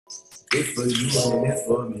It's for you and it's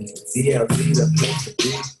for me. CLC, the place to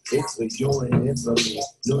be. It's for you and it's for me.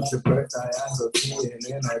 Nutribirth, I and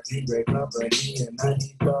energy, great company, and I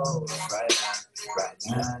need those right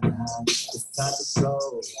now. It's time to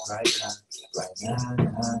flow right now.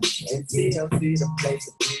 And CLC, the place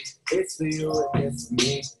to be. It's for you and it's for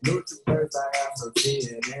me. Nutribirth, I and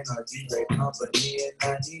energy, great company, and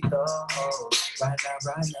I need those right now.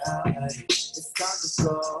 It's time to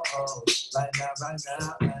flow right now.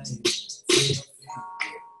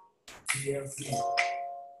 TLC,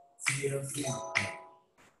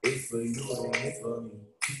 it's for you and it's for me.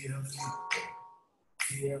 TLC.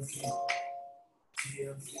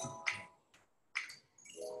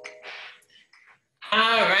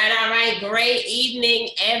 All right. Great evening,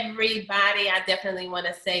 everybody. I definitely want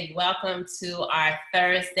to say welcome to our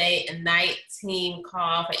Thursday night team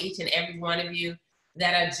call for each and every one of you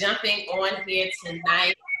that are jumping on here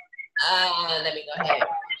tonight. Let me go ahead,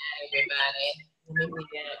 everybody. Let me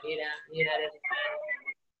mute out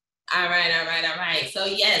everybody. All right. So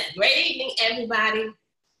yes, great evening, everybody.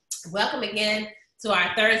 Welcome again to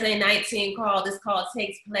our Thursday night team call. This call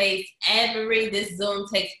takes place this Zoom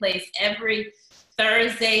takes place every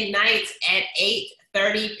Thursday night at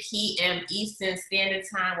 8:30 p.m. Eastern Standard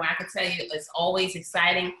Time, where I can tell you it's always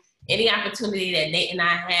exciting. Any opportunity that Nate and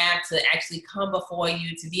I have to actually come before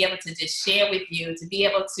you, to be able to just share with you, to be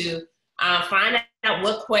able to find out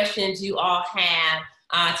what questions you all have,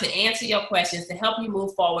 to answer your questions, to help you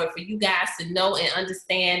move forward, for you guys to know and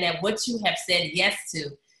understand that what you have said yes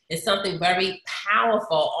to is something very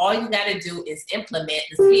powerful. All you got to do is implement.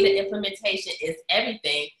 The speed of implementation is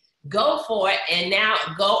everything. Go for it, and now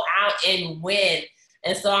go out and win.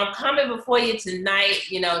 And so I'm coming before you tonight,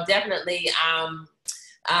 definitely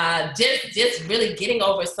just really getting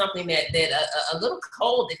over something that a little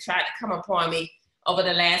cold that tried to come upon me over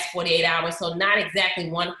the last 48 hours. So not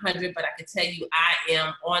exactly 100, but I can tell you I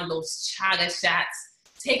am on those chaga shots,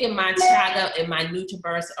 taking my chaga and my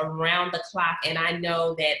Nutribirth around the clock. And I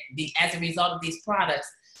know that as a result of these products,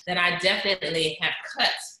 that I definitely have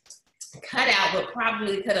cut out what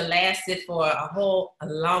probably could have lasted for a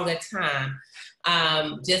longer time,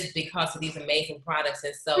 just because of these amazing products.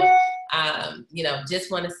 And so,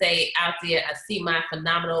 just want to say out there, I see my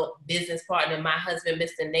phenomenal business partner, my husband,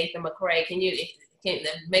 Mr. Nathan McCray. Can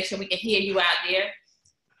make sure we can hear you out there?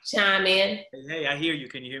 Chime in. Hey, I hear you.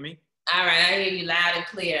 Can you hear me? All right, I hear you loud and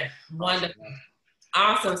clear. Wonderful.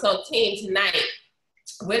 Awesome. So team, tonight,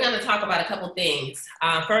 we're going to talk about a couple things.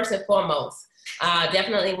 First and foremost,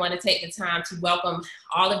 definitely want to take the time to welcome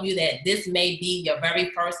all of you that this may be your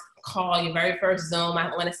very first call, your very first Zoom.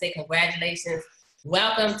 I want to say congratulations.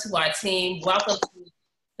 Welcome to our team. Welcome to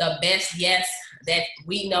the best yes that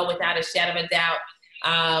we know without a shadow of a doubt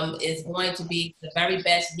is going to be the very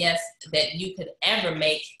best yes that you could ever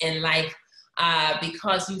make in life,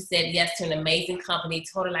 because you said yes to an amazing company,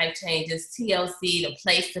 Total Life Changes, TLC, the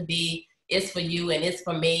place to be. It's for you and it's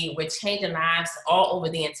for me. We're changing lives all over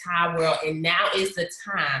the entire world. And now is the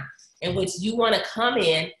time in which you want to come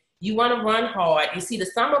in, you want to run hard. You see, the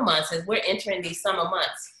summer months, as we're entering these summer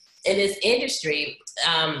months in this industry,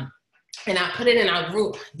 and I put it in our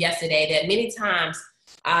group yesterday that many times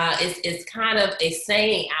it's kind of a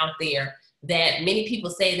saying out there that many people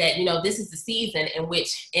say that, this is the season in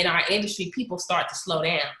which in our industry, people start to slow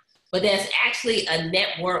down. But there's actually a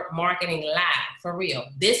network marketing live, for real.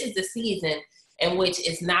 This is the season in which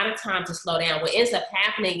it's not a time to slow down. What ends up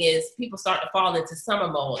happening is people start to fall into summer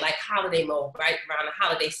mode, like holiday mode, right around the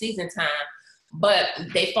holiday season time. But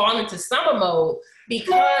they fall into summer mode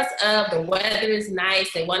because of the weather is nice.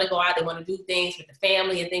 They want to go out, they want to do things with the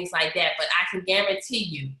family and things like that. But I can guarantee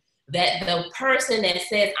you that the person that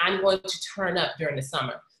says, I'm going to turn up during the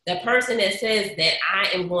summer, the person that says that I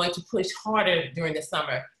am going to push harder during the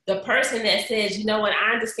summer, the person that says, you know what,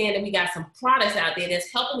 I understand that we got some products out there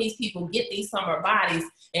that's helping these people get these summer bodies,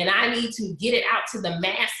 and I need to get it out to the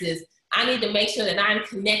masses. I need to make sure that I'm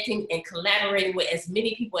connecting and collaborating with as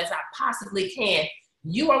many people as I possibly can.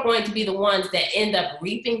 You are going to be the ones that end up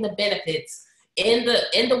reaping the benefits in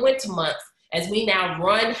the winter months as we now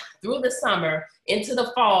run through the summer into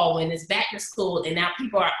the fall when it's back to school, and now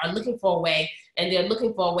people are looking for a way, and they're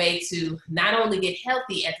looking for a way to not only get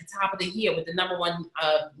healthy at the top of the year with the number one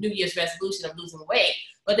New Year's resolution of losing weight,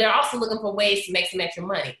 but they're also looking for ways to make some extra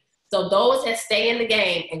money. So those that stay in the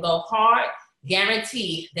game and go hard,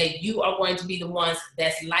 guarantee that you are going to be the ones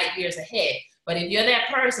that's light years ahead. But if you're that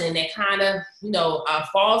person that kind of,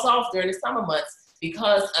 falls off during the summer months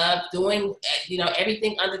because of doing,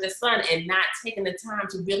 everything under the sun and not taking the time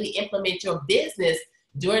to really implement your business,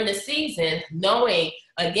 during the season, knowing,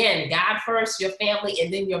 again, God first, your family,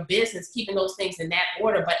 and then your business, keeping those things in that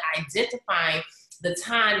order, but identifying the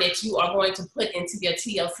time that you are going to put into your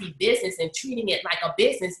TLC business and treating it like a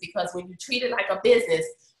business, because when you treat it like a business,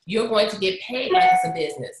 you're going to get paid like it's a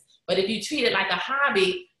business. But if you treat it like a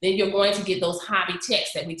hobby, then you're going to get those hobby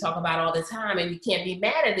checks that we talk about all the time, and you can't be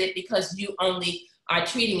mad at it because you only are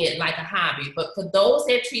treating it like a hobby. But for those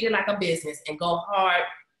that treat it like a business and go hard,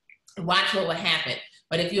 watch what will happen.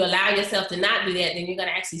 But if you allow yourself to not do that, then you're going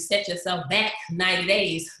to actually set yourself back 90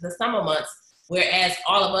 days, the summer months, whereas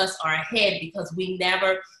all of us are ahead because we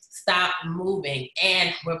never stop moving,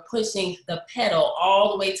 and we're pushing the pedal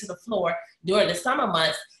all the way to the floor during the summer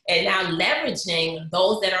months, and now leveraging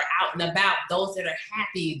those that are out and about, those that are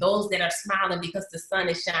happy, those that are smiling because the sun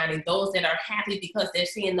is shining, those that are happy because they're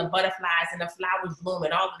seeing the butterflies and the flowers bloom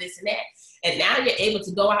and all of this and that. And now you're able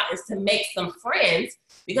to go out and to make some friends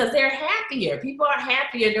because they're happier. People are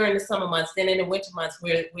happier during the summer months than in the winter months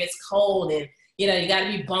where it's cold and you got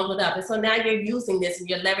to be bundled up. And so now you're using this and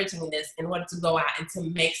you're leveraging this in order to go out and to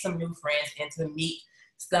make some new friends and to meet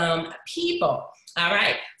some people. All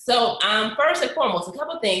right. So first and foremost, a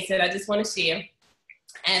couple of things that I just want to share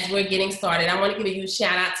as we're getting started. I want to give a huge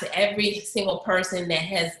shout out to every single person that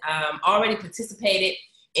has already participated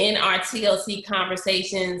in our TLC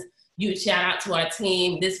conversations. Huge shout out to our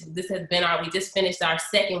team. This has been we just finished our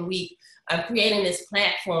second week of creating this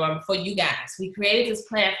platform for you guys. We created this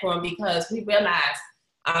platform because we realized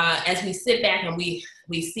as we sit back and we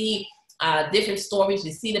see different stories,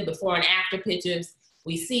 we see the before and after pictures,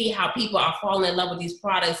 we see how people are falling in love with these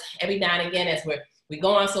products every now and again as we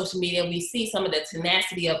go on social media, we see some of the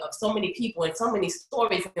tenacity of so many people and so many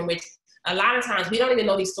stories in which a lot of times we don't even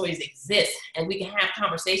know these stories exist, and we can have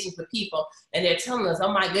conversations with people and they're telling us,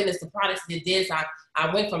 oh my goodness, the products did this,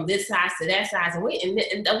 I went from this size to that size,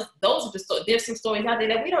 and those are the stories. There's some stories out there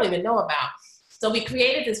that we don't even know about. So we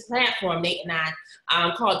created this platform, Nate and I,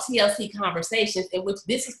 called TLC Conversations, in which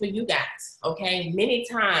this is for you guys, okay? Many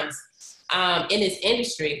times in this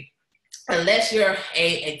industry, unless you're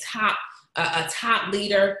a top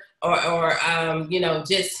leader or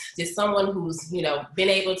just someone who's been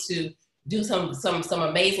able to do some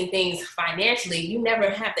amazing things financially, you never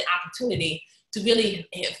have the opportunity to really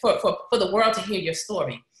for the world to hear your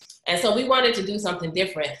story. And so we wanted to do something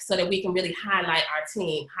different so that we can really highlight our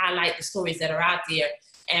team, highlight the stories that are out there,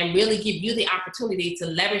 and really give you the opportunity to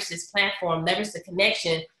leverage this platform, leverage the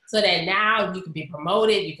connection, so that now you can be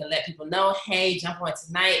promoted, you can let people know, hey, jump on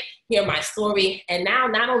tonight, hear my story. And now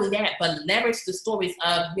not only that, but leverage the stories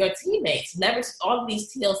of your teammates, leverage all of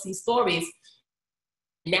these TLC stories.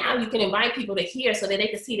 Now you can invite people to hear so that they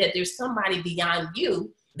can see that there's somebody beyond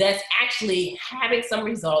you that's actually having some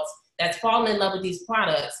results, that's falling in love with these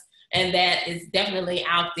products, and that is definitely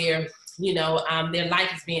out there, their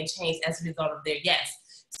life is being changed as a result of their yes.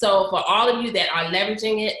 So for all of you that are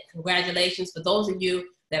leveraging it, congratulations. For those of you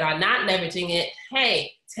that are not leveraging it,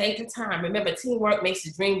 hey, take the time. Remember, teamwork makes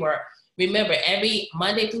the dream work. Remember, every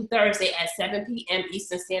Monday through Thursday at 7 p.m.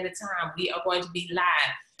 Eastern Standard Time, we are going to be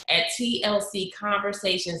live at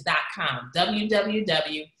tlcconversations.com,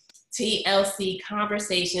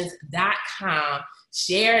 www.tlcconversations.com.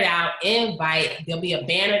 Share it out, invite. There'll be a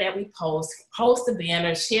banner that we post the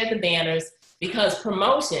banner, share the banners, because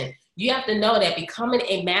promotion, you have to know that becoming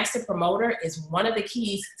a master promoter is one of the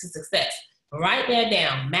keys to success. Write that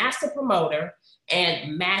down, master promoter,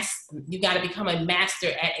 and you got to become a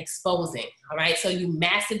master at exposing, all right? So you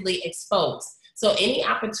massively expose. So any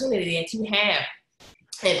opportunity that you have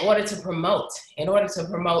in order to promote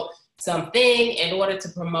something, in order to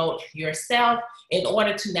promote yourself, in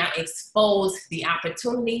order to now expose the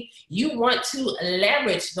opportunity, you want to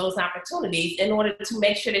leverage those opportunities in order to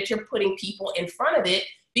make sure that you're putting people in front of it,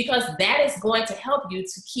 because that is going to help you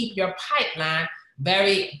to keep your pipeline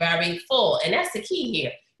very, very full. And that's the key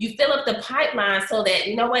here. You fill up the pipeline so that,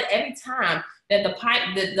 every time that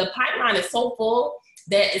the pipeline is so full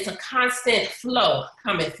that it's a constant flow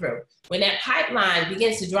coming through. When that pipeline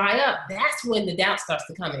begins to dry up, that's when the doubt starts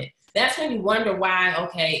to come in. That's when you wonder why,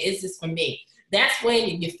 okay, is this for me? That's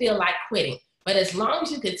when you feel like quitting. But as long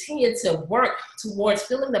as you continue to work towards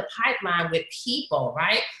filling the pipeline with people,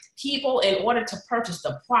 right? People in order to purchase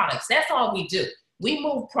the products. That's all we do. We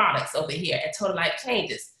move products over here at Total Life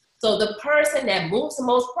Changes. So the person that moves the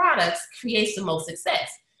most products creates the most success.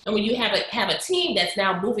 And when you have a team that's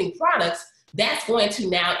now moving products, that's going to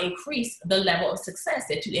now increase the level of success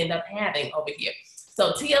that you end up having over here.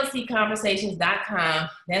 So tlcconversations.com,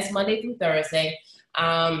 that's Monday through Thursday,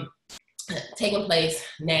 taking place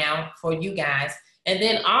now for you guys. And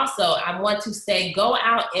then also, I want to say, go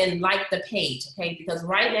out and like the page, okay? Because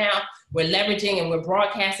right now, we're leveraging and we're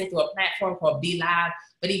broadcasting through a platform called Be Live,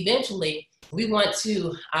 but eventually, we want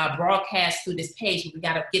to broadcast through this page. We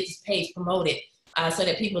got to get this page promoted so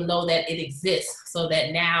that people know that it exists, so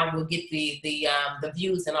that now we'll get the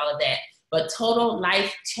views and all of that. But total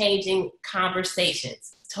life-changing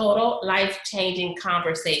conversations. Total life-changing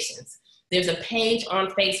conversations. There's a page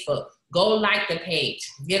on Facebook. Go like the page.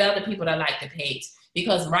 Get other people to like the page.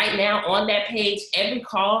 Because right now on that page, every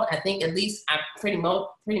call, I think at least I pretty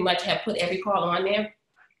much have put every call on there.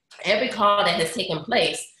 Every call that has taken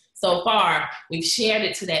place so far, we've shared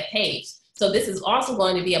it to that page. So this is also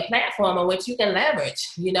going to be a platform on which you can leverage.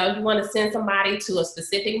 You know, you want to send somebody to a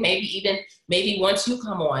specific, maybe once you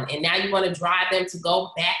come on, and now you want to drive them to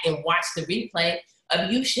go back and watch the replay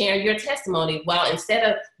of you sharing your testimony. Well, instead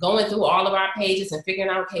of going through all of our pages and figuring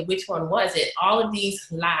out, okay, which one was it? All of these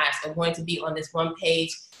lives are going to be on this one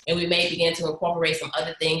page, and we may begin to incorporate some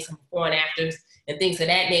other things, some before and afters and things of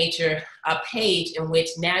that nature, a page in which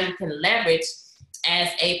now you can leverage as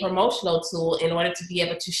a promotional tool in order to be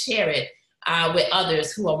able to share it with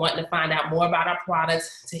others who are wanting to find out more about our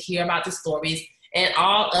products, to hear about the stories and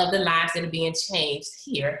all of the lives that are being changed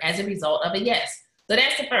here as a result of a yes. So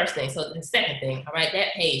that's the first thing. So the second thing, all right,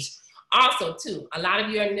 that page. Also, too, a lot of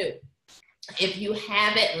you are new. If you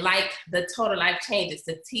haven't liked the Total Life Changes,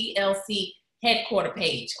 the TLC headquarter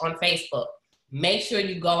page on Facebook, make sure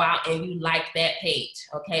you go out and you like that page,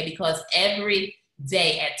 okay? Because every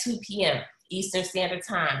day at 2 p.m. Eastern Standard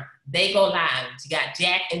Time, they go live. You got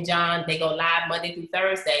Jack and John, they go live Monday through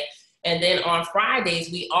Thursday. And then on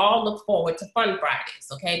Fridays, we all look forward to Fun Fridays,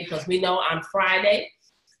 okay? Because we know on Friday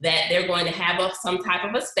that they're going to have some type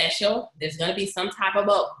of a special. There's going to be some type of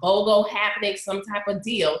a BOGO happening, some type of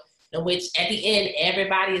deal in which at the end,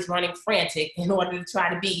 everybody is running frantic in order to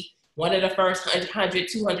try to be one of the first 100,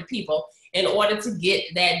 200 people in order to get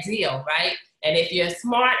that deal, right? And if you're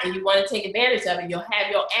smart and you want to take advantage of it, you'll have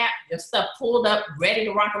your app, your stuff pulled up, ready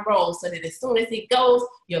to rock and roll, so that as soon as it goes,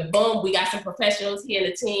 you're boom. We got some professionals here in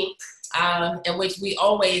the team in which we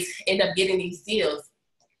always end up getting these deals.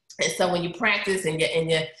 And so when you practice and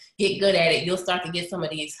you get good at it, you'll start to get some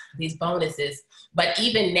of these bonuses. But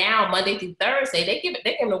even now, Monday through Thursday, they're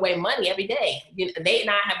giving away money every day. Nate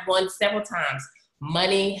and I have won several times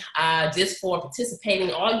money just for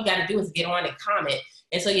participating. All you got to do is get on and comment.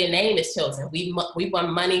 And so your name is chosen. We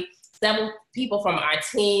won money. Several people from our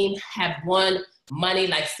team have won money,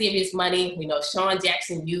 like serious money. You know, Sean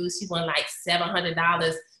Jackson Hughes, she won like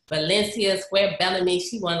 $700. Valencia Square Bellamy,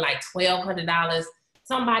 she won like $1,200.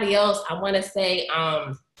 Somebody else, I want to say,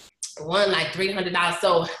 won like $300.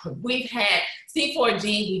 So we've had C4G,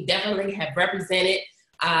 we definitely have represented,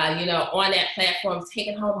 on that platform,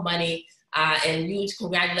 taking home money. And huge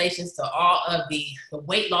congratulations to all of the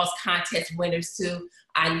weight loss contest winners too.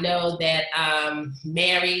 I know that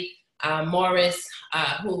Mary Morris,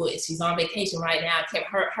 she's on vacation right now, kept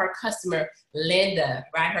her customer, Linda,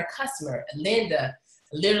 right? Her customer, Linda,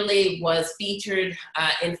 literally was featured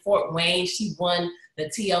in Fort Wayne. She won the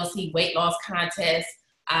TLC weight loss contest.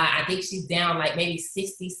 I think she's down like maybe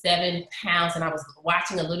 67 pounds. And I was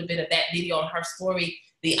watching a little bit of that video on her story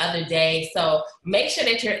the other day. So make sure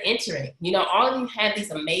that you're entering. You know, all of you have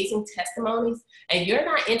these amazing testimonies and you're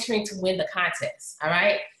not entering to win the contest, all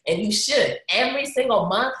right? And you should. Every single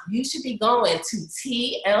month, you should be going to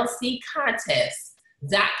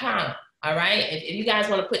tlccontest.com, all right? If you guys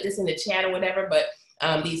want to put this in the chat or whatever, but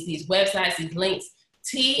these websites, these links,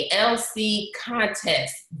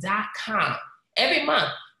 tlccontest.com. Every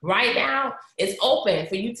month. Right now, it's open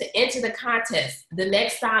for you to enter the contest. The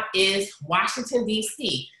next stop is Washington,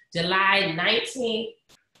 D.C., July 19th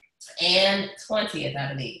and 20th,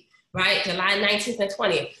 I believe, right? July 19th and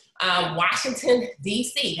 20th. Washington,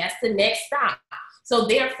 D.C., that's the next stop. So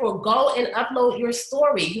therefore, go and upload your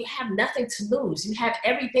story. You have nothing to lose. You have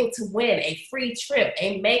everything to win: a free trip,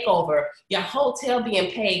 a makeover, your hotel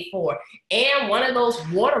being paid for, and one of those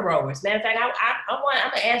water rowers. Matter of fact, I'm going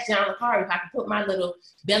to ask John Lecari if I can put my little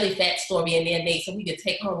belly fat story in there, Nate, so we can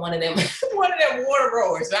take home one of them water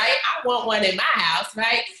rowers, right? I want one in my house,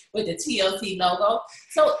 right, with the TLC logo.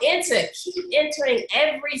 So keep entering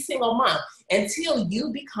every single month until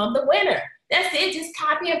you become the winner. That's it. Just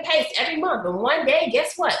copy and paste every month. And one day,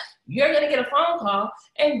 guess what? You're going to get a phone call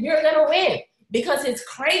and you're going to win, because it's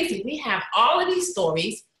crazy. We have all of these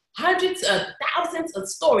stories, hundreds of thousands of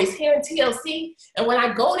stories here in TLC. And when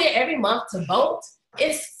I go there every month to vote,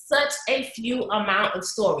 it's such a few amount of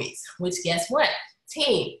stories, which guess what?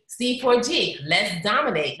 Team C4G, let's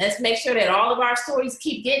dominate. Let's make sure that all of our stories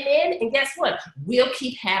keep getting in. And guess what? We'll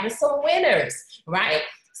keep having some winners, right?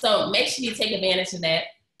 So make sure you take advantage of that.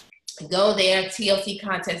 Go there,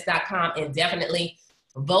 tlccontest.com, and definitely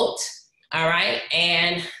vote. All right.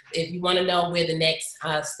 And if you want to know where the next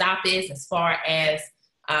stop is as far as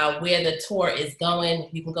where the tour is going,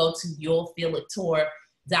 you can go to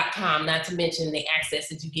you'llfeelittour.com, not to mention the access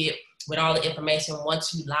that you get with all the information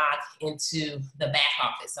once you log into the back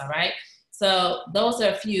office. All right. So those are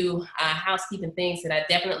a few housekeeping things that I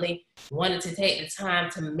definitely wanted to take the time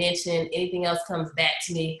to mention. Anything else comes back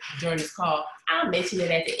to me during this call, I'll mention it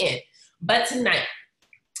at the end. But tonight,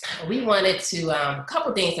 we wanted to, a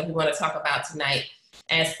couple things that we want to talk about tonight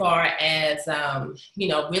as far as,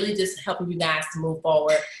 really just helping you guys to move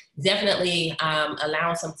forward. Definitely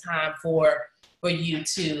allowing some time for you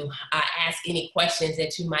to ask any questions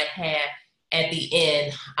that you might have at the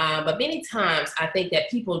end. But many times I think that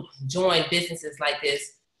people join businesses like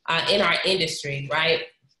this in our industry, right?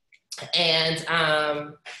 And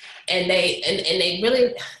they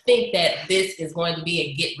really think that this is going to be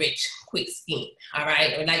a get rich quick scheme, all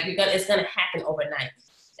right? Or like it's gonna happen overnight.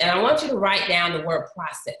 And I want you to write down the word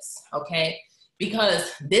process, okay?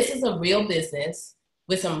 Because this is a real business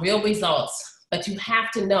with some real results, but you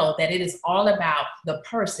have to know that it is all about the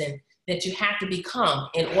person that you have to become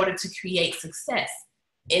in order to create success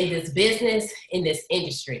in this business, in this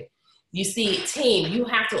industry. You see, team, you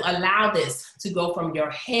have to allow this to go from your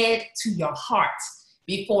head to your heart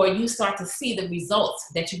before you start to see the results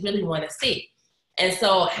that you really want to see. And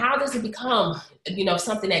so how does it become,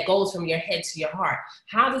 something that goes from your head to your heart?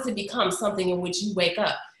 How does it become something in which you wake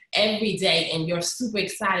up every day and you're super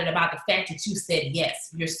excited about the fact that you said yes?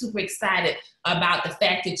 You're super excited about the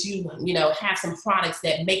fact that you have some products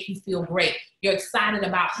that make you feel great. You're excited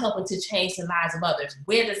about helping to change the lives of others.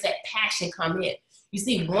 Where does that passion come in? You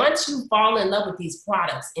see, once you fall in love with these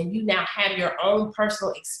products and you now have your own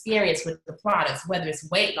personal experience with the products, whether it's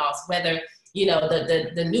weight loss, whether, the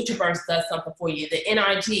NutriBurst does something for you, the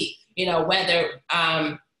NRG, whether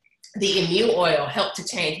the immune oil helped to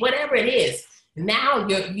change, whatever it is, now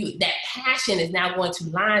that passion is now going to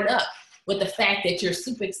line up with the fact that you're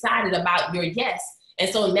super excited about your yes. And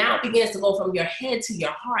so now it begins to go from your head to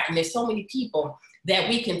your heart. And there's so many people that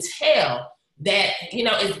we can tell that,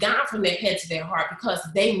 it's gone from their head to their heart because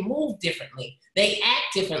they move differently. They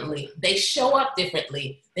act differently. They show up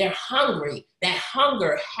differently. They're hungry. That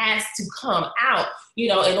hunger has to come out,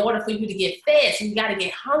 in order for you to get fed. So you got to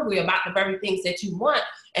get hungry about the very things that you want.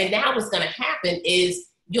 And now what's going to happen is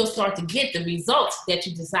you'll start to get the results that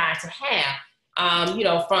you desire to have,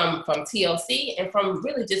 from TLC and from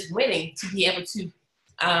really just winning to be able to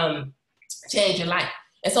change your life.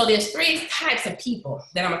 And so there's three types of people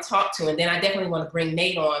that I'm going to talk to. And then I definitely want to bring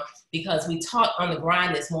Nate on because we talked on the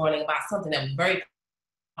grind this morning about something that was very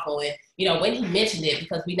powerful. And, when he mentioned it,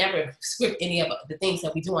 because we never script any of the things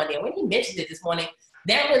that we do on there, when he mentioned it this morning,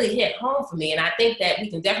 that really hit home for me. And I think that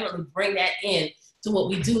we can definitely bring that in to what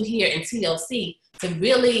we do here in TLC to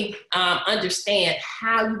really understand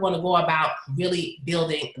how you want to go about really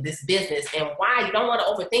building this business and why you don't want to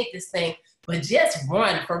overthink this thing, but just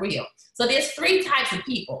run for real. So there's three types of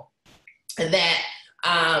people that,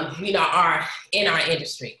 are in our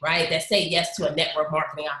industry, right? That say yes to a network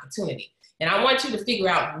marketing opportunity. And I want you to figure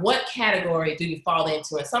out what category do you fall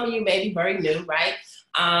into. And some of you may be very new, right?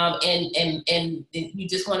 And you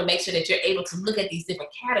just want to make sure that you're able to look at these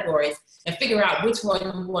different categories and figure out which one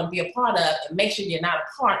you want to be a part of and make sure you're not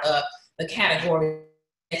a part of the category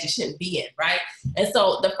that you shouldn't be in, right? And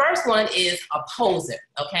so the first one is a poser,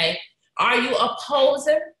 okay? Are you a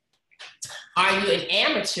poser? Are you an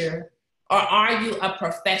amateur? Or are you a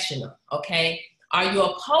professional, okay? Are you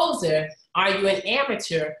a poser? Are you an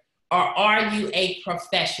amateur? Or are you a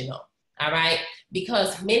professional, all right?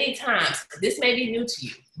 Because many times, this may be new to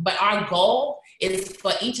you, but our goal is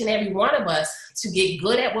for each and every one of us to get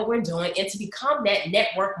good at what we're doing and to become that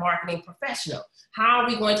network marketing professional. How are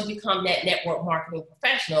we going to become that network marketing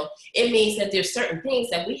professional? It means that there's certain things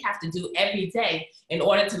that we have to do every day in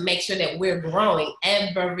order to make sure that we're growing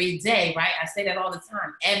every day, right? I say that all the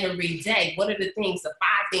time, every day. What are the things, the 5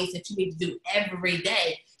 things that you need to do every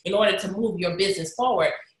day in order to move your business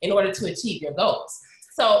forward, in order to achieve your goals?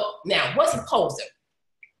 So now, what's a poser?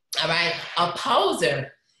 All right, a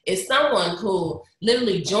poser is someone who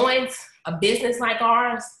literally joins a business like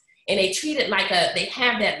ours and they treat it like they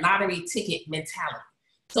have that lottery ticket mentality.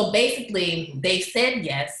 So basically they said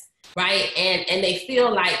yes, right? And they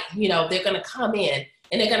feel like, they're gonna come in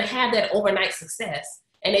and they're gonna have that overnight success.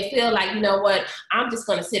 And they feel like, I'm just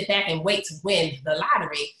gonna sit back and wait to win the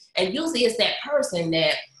lottery. And usually it's that person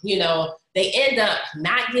that, they end up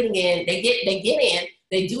not getting in, they get in,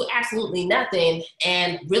 they do absolutely nothing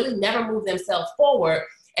and really never move themselves forward.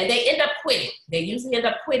 And they end up quitting. They usually end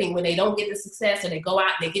up quitting when they don't get the success, or they go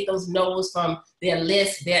out and they get those no's from their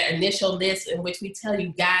list, their initial list, in which we tell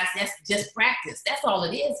you guys, that's just practice. That's all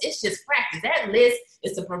it is. It's just practice. That list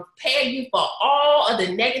is to prepare you for all of the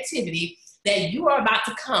negativity that you are about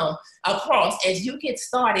to come across as you get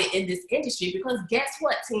started in this industry. Because guess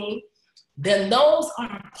what, team? The no's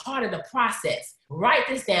are part of the process. Write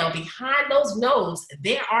this down. Behind those no's,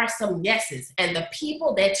 there are some yeses. And the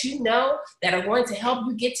people that you know that are going to help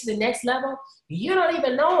you get to the next level, you don't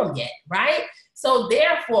even know them yet, right? So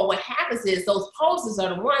therefore, what happens is those posers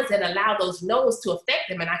are the ones that allow those no's to affect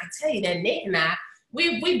them. And I can tell you that Nate and I,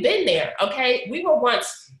 we've been there, okay? We were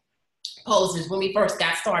once posers when we first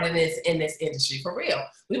got started in this industry, for real.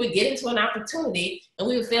 We would get into an opportunity and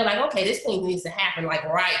we would feel like, okay, this thing needs to happen like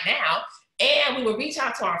right now. And we would reach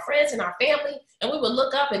out to our friends and our family, and we would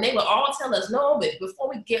look up and they would all tell us no, but before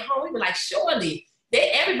we get home, we were like, surely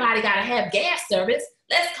everybody got to have gas service.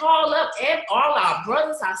 Let's call up all our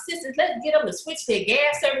brothers, our sisters, let's get them to switch their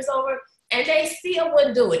gas service over. And they still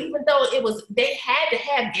wouldn't do it, even though they had to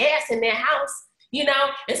have gas in their house, you know?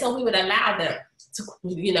 And so we would allow them to,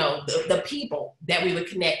 you know, the people that we would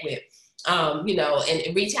connect with, you know,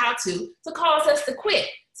 and reach out to cause us to quit.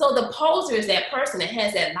 So the poser is that person that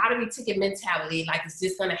has that lottery ticket mentality, like it's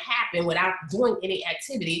just going to happen without doing any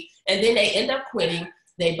activity. And then they end up quitting.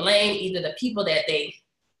 They blame either the people that they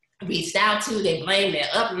reached out to, they blame their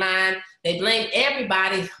upline, they blame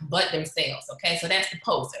everybody but themselves. Okay, so that's the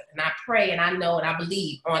poser. And I pray and I know and I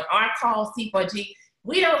believe on our call, C4G,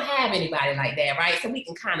 we don't have anybody like that, right? So we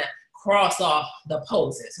can kind of cross off the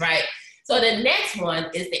posers, right? So the next one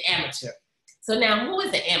is the amateur. So now, who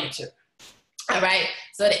is the amateur? All right,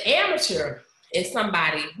 so the amateur is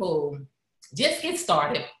somebody who just gets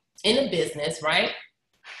started in a business, right?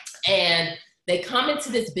 And they come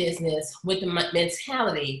into this business with the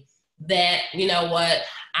mentality that, you know what,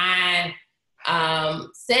 I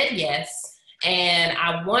said yes, and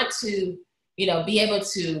I want to, you know, be able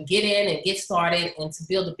to get in and get started and to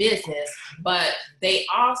build a business. But they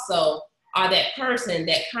also are that person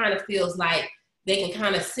that kind of feels like they can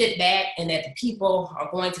kind of sit back and that the people are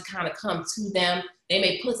going to kind of come to them. They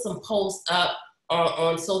may put some posts up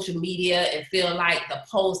on social media and feel like the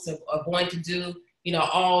posts are going to do, you know,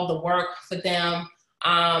 all the work for them.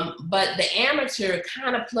 But the amateur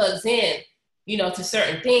kind of plugs in, you know, to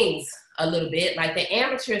certain things a little bit. Like the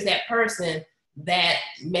amateur is that person that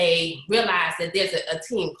may realize that there's a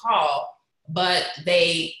team call, but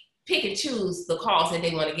they pick and choose the calls that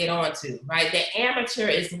they want to get onto, right? The amateur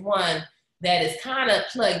is the one that is kind of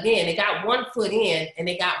plugged in. They got one foot in and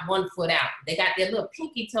they got one foot out. They got their little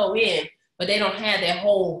pinky toe in, but they don't have their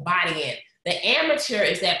whole body in. The amateur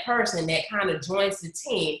is that person that kind of joins the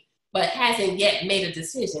team, but hasn't yet made a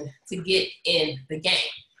decision to get in the game,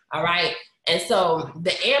 all right? And so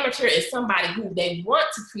the amateur is somebody who they want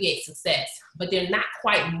to create success, but they're not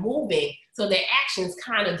quite moving, so their actions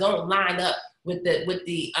kind of don't line up with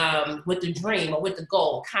the dream or with the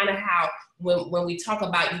goal. Kind of how when we talk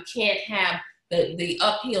about you can't have the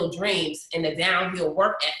uphill dreams and the downhill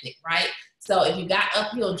work ethic, right? So if you got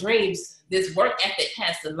uphill dreams, this work ethic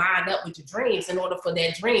has to line up with your dreams in order for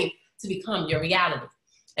that dream to become your reality.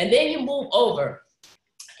 And then you move over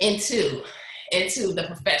into the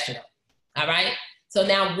professional, all right? So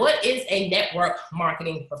now, what is a network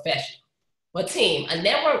marketing professional? Well, team, a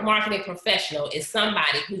network marketing professional is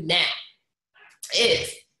somebody who now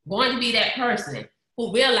is going to be that person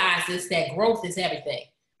who realizes that growth is everything.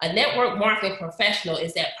 A network marketing professional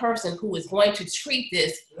is that person who is going to treat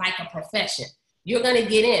this like a profession. You're going to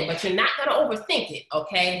get in, but you're not going to overthink it,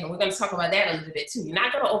 okay? And we're going to talk about that a little bit too. You're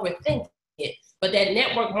not going to overthink it, but that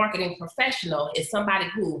network marketing professional is somebody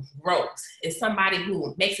who grows, is somebody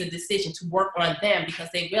who makes a decision to work on them because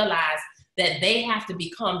they realize that they have to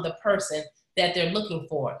become the person that they're looking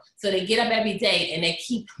for. So they get up every day and they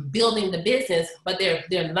keep building the business, but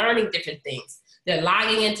they're learning different things. They're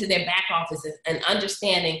logging into their back offices and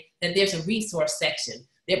understanding that there's a resource section.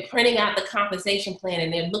 They're printing out the compensation plan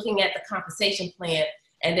and they're looking at the compensation plan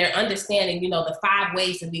and they're understanding, you know, the 5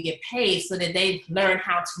 ways that we get paid so that they learn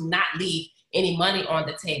how to not leave any money on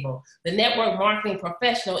the table. The network marketing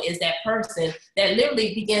professional is that person that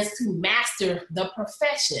literally begins to master the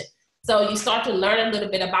profession. So you start to learn a little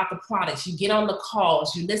bit about the products. You get on the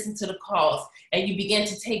calls, you listen to the calls, and you begin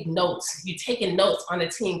to take notes. You're taking notes on a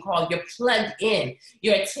team call. You're plugged in.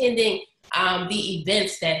 You're attending the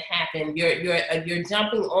events that happen. You're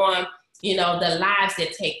jumping on, you know, the lives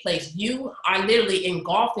that take place. You are literally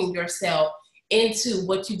engulfing yourself into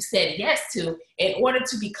what you said yes to in order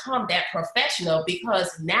to become that professional, because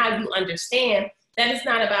now you understand that it's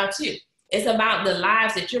not about you. It's about the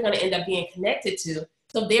lives that you're going to end up being connected to.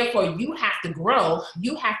 So therefore, you have to grow.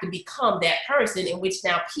 You have to become that person in which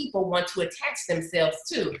now people want to attach themselves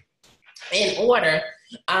to, in order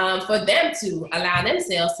for them to allow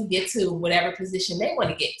themselves to get to whatever position they want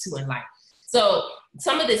to get to in life. So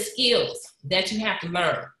some of the skills that you have to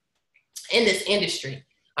learn in this industry,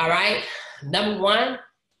 all right? Number one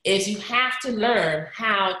is you have to learn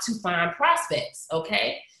how to find prospects,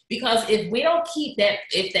 okay? Because if we don't keep that,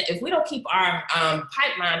 if we don't keep our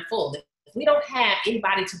pipeline full, if we don't have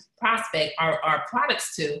anybody to prospect our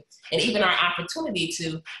products to, and even our opportunity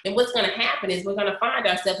to, then what's going to happen is we're going to find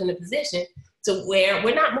ourselves in a position to where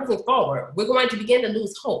we're not moving forward. We're going to begin to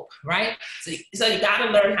lose hope, right? So you got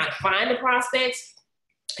to learn how to find the prospects.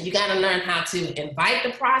 You got to learn how to invite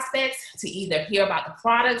the prospects to either hear about the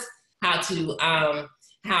products, how to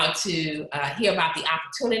hear about the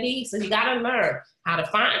opportunity. So you got to learn how to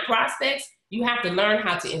find prospects. You have to learn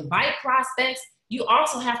how to invite prospects. You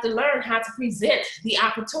also have to learn how to present the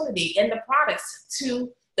opportunity and the products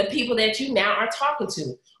to the people that you now are talking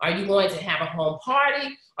to. Are you going to have a home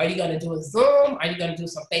party? Are you going to do a Zoom? Are you going to do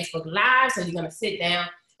some Facebook Lives? Are you going to sit down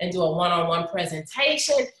and do a one-on-one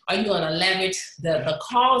presentation? Are you going to leverage the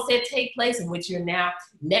calls that take place in which you're now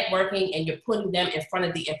networking and you're putting them in front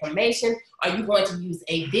of the information? Are you going to use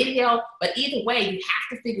a video? But either way, you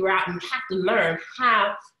have to figure out and you have to learn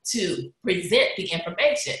how to present the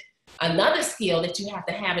information. Another skill that you have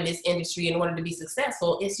to have in this industry in order to be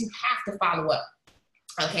successful is you have to follow up.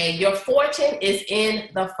 Okay, your fortune is in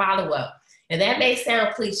the follow-up. And that may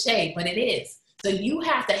sound cliche, but it is. So you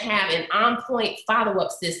have to have an on-point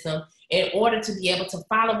follow-up system in order to be able to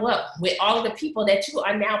follow up with all of the people that you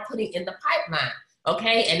are now putting in the pipeline,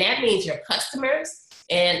 okay? And that means your customers,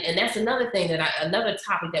 and that's another thing another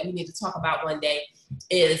topic that we need to talk about one day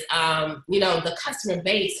is, the customer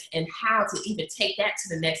base and how to even take that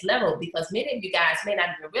to the next level, because many of you guys may not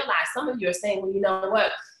even realize, some of you are saying, well, you know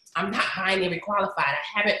what? I'm not highly requalified. I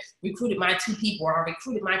haven't recruited my 2 people, or I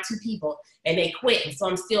recruited my 2 people and they quit. And so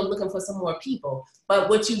I'm still looking for some more people. But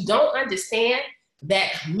what you don't understand,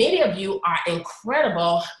 that many of you are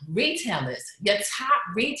incredible retailers. You're top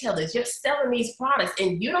retailers. You're selling these products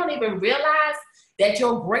and you don't even realize that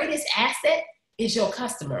your greatest asset is your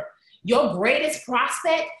customer. Your greatest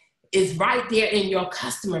prospect is right there in your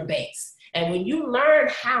customer base. And when you learn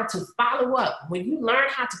how to follow up, when you learn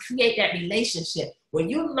how to create that relationship, when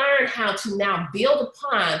you learn how to now build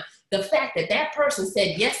upon the fact that that person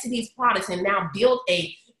said yes to these products and now build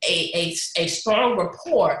a strong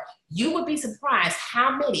rapport, you would be surprised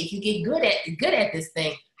how many, if you get good at this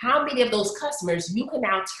thing, how many of those customers you can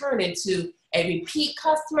now turn into a repeat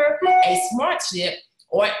customer, a smart ship,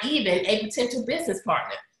 or even a potential business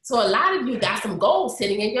partner. So a lot of you got some gold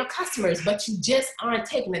sitting in your customers, but you just aren't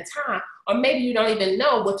taking the time, or maybe you don't even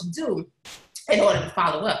know what to do in order to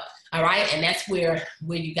follow up. All right, and that's where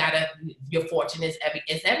you your fortune is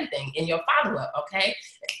everything in your follow-up, okay?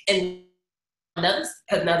 And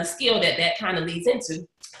another skill that kind of leads into,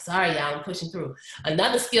 sorry y'all, I'm pushing through.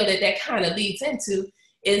 Another skill that kind of leads into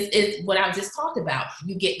is what I just talked about.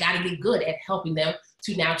 You got to get good at helping them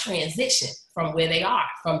to now transition from where they are,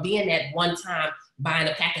 from being that one time buying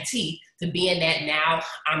a pack of tea, to being that now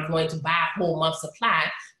I'm going to buy a whole month supply,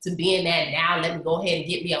 to being that now let me go ahead and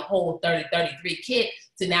get me a whole 30-33 kit,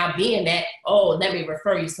 to now being that, oh, let me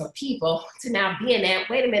refer you some people, to now being that,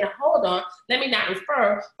 wait a minute, hold on, let me not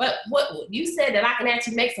refer, but what you said that I can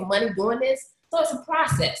actually make some money doing this. So it's a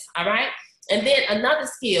process, all right? And then another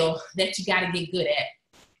skill that you got to get good at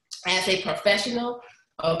as a professional,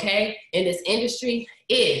 okay, in this industry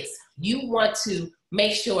is you want to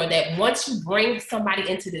make sure that once you bring somebody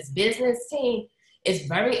into this business team, it's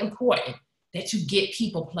very important that you get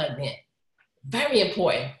people plugged in. Very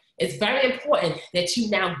important. It's very important that you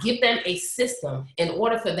now give them a system in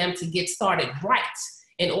order for them to get started right,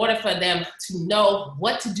 in order for them to know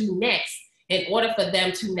what to do next, in order for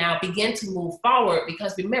them to now begin to move forward.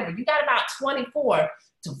 Because remember, you got about 24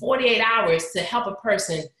 to 48 hours to help a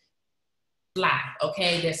person fly,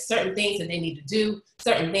 okay? There's certain things that they need to do,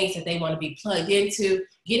 certain things that they want to be plugged into,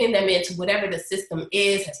 getting them into whatever the system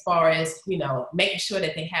is as far as, making sure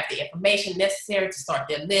that they have the information necessary to start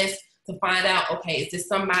their list, to find out, okay, is this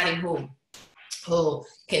somebody who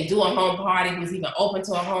can do a home party, who's even open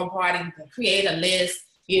to a home party, who can create a list,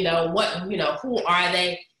 who are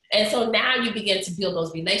they? And so now you begin to build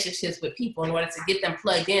those relationships with people in order to get them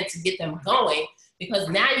plugged in, to get them going, because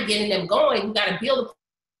now you're getting them going, you got to build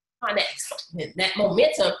upon that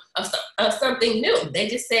momentum of something new. They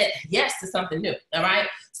just said yes to something new, all right?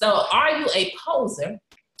 So are you a poser?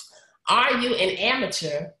 Are you an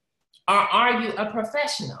amateur? Or are you a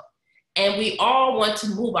professional? And we all want to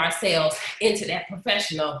move ourselves into that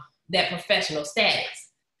professional status.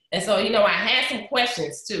 And so, I had some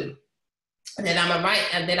questions too that I'm gonna write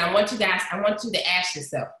and that I want you to ask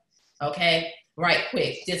yourself, okay? Right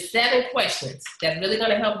quick. Just 7 questions that's really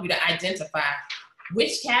gonna help you to identify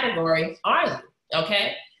which category are you,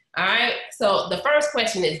 okay? All right, so the first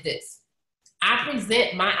question is this. I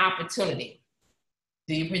present my opportunity.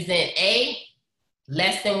 Do you present A,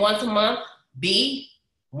 less than once a month, B,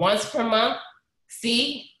 once per month,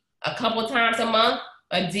 C, a couple times a month,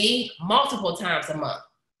 or D, multiple times a month?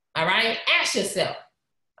 All right, ask yourself,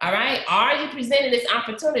 all right, are you presenting this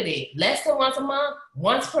opportunity less than once a month,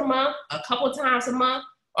 once per month, a couple times a month,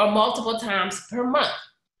 or multiple times per month?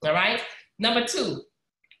 All right, number 2,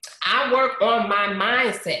 I work on my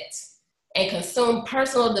mindset and consume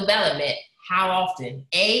personal development. How often?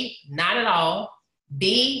 A, not at all,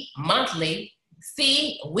 B, monthly,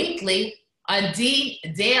 C, weekly, or D,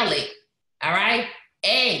 daily. All right,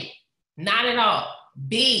 A, not at all,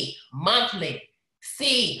 B, monthly,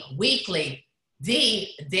 C, weekly,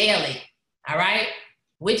 D, daily. All right,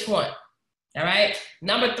 which one? All right,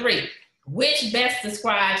 number 3, which best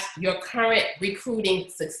describes your current recruiting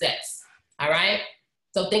success? All right,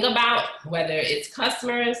 so think about whether it's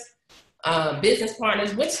customers, business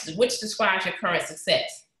partners, which describes your current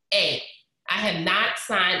success. A, I have not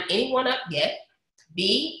signed anyone up yet.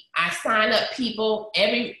 B, I sign up people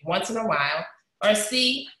every once in a while. Or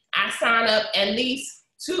C, I sign up at least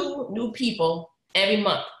 2 new people every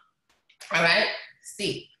month. All right,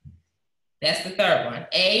 C. That's the third one.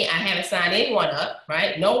 A, I haven't signed anyone up,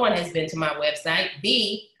 right? No one has been to my website.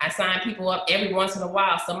 B, I sign people up every once in a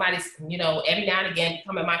while. Somebody's, every now and again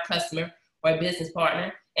becoming my customer or business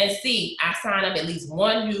partner. And C, I sign up at least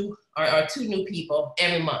 1 new or 2 new people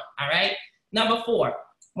every month, all right? Number 4,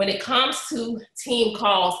 when it comes to team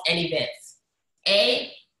calls and events.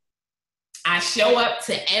 A, I show up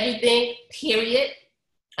to everything, period,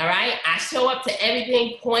 all right? I show up to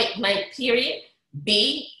everything, point blank, period.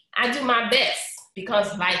 B, I do my best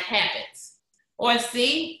because life happens. Or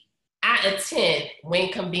C, I attend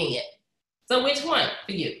when convenient. So which one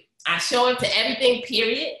for you? I show up to everything,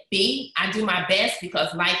 period. B, I do my best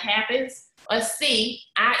because life happens. Or C,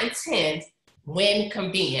 I attend when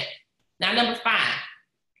convenient. Now, number 5,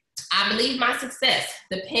 I believe my success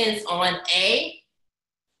depends on A,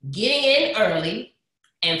 getting in early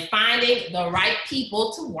and finding the right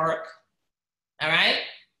people to work, all right?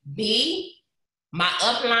 B, my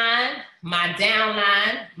upline, my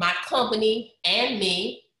downline, my company, and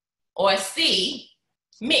me. Or C,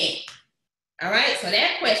 me. All right, so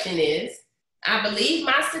that question is, I believe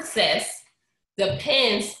my success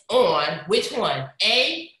depends on which one?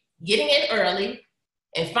 A, getting in early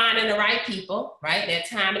and finding the right people, right? That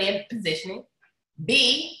timing and positioning.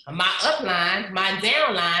 B, my upline, my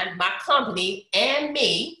downline, my company, and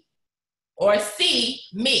me. Or C,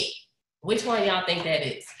 me. Which one y'all think that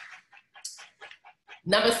is?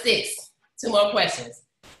 Number 6, 2 more questions.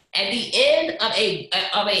 At the end of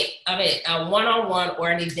a one-on-one or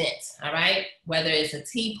an event, all right, whether it's a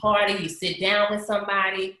tea party, you sit down with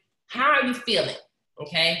somebody, how are you feeling?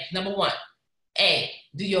 Okay, number 1, A,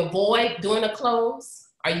 do you avoid doing a close?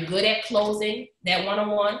 Are you good at closing that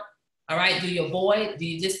one-on-one? All right, do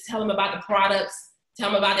you just tell them about the products,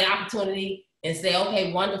 tell them about the opportunity, and say,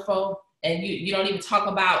 okay, wonderful, and you don't even talk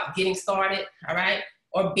about getting started, all right?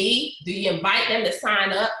 Or B, do you invite them to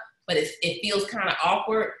sign up, but it feels kind of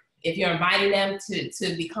awkward if you're inviting them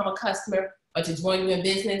to become a customer or to join you in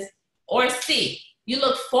business? Or C, you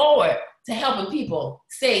look forward to helping people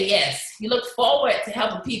say yes. You look forward to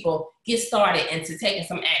helping people get started and to taking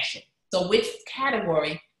some action. So which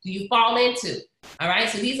category do you fall into? All right,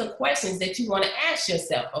 so these are questions that you want to ask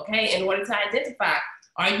yourself, okay, in order to identify,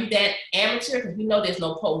 are you that amateur? Because we know there's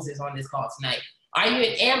no posers on this call tonight. Are you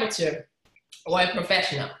an amateur or a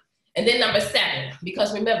professional? And then number 7,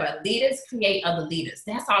 because remember, leaders create other leaders.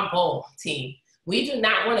 That's our goal, team. We do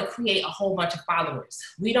not want to create a whole bunch of followers.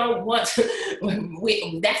 We don't want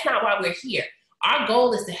to, that's not why we're here. Our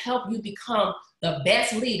goal is to help you become the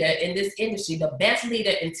best leader in this industry, the best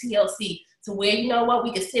leader in TLC, to where, you know what,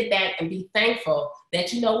 we can sit back and be thankful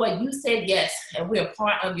that, you know what, you said yes, and we're a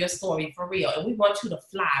part of your story for real. And we want you to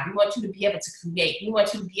fly. We want you to be able to create. We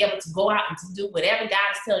want you to be able to go out and to do whatever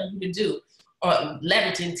God is telling you to do, or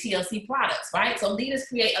leveraging TLC products, right? So leaders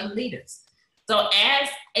create other leaders. So as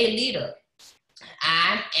a leader,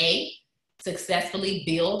 I, A, successfully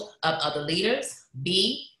build up other leaders.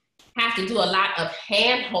 B, have to do a lot of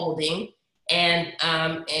hand-holding and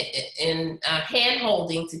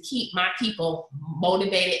hand-holding to keep my people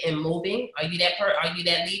motivated and moving. Are you that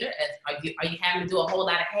leader? Are you having to do a whole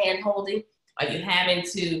lot of hand-holding? Are you having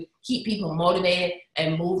to keep people motivated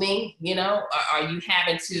and moving, you know? Or are you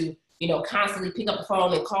having to constantly pick up the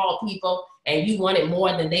phone and call people, and you wanted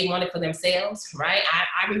more than they wanted for themselves, right?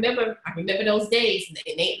 I remember those days.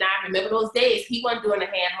 Nate and I remember those days. He wasn't doing the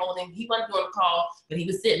hand holding, he wasn't doing the call, but he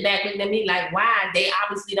was sitting back looking at me like, why? They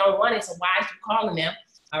obviously don't want it, so why are you calling them?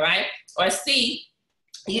 All right. Or C,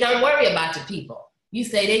 you don't worry about your people. You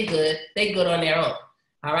say they good on their own.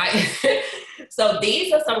 All right. So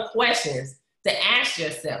these are some questions to ask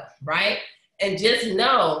yourself, right? And just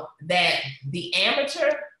know that the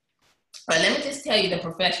amateur, but let me just tell you the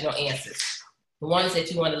professional answers, the ones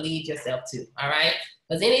that you want to lead yourself to, all right?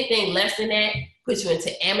 Because anything less than that puts you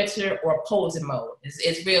into amateur or poser mode.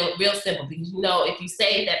 It's real simple, because if you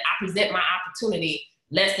say that I present my opportunity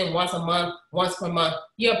less than once a month, once per month,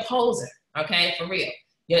 you're a poser, okay, for real.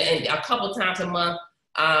 And a couple times a month,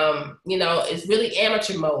 it's really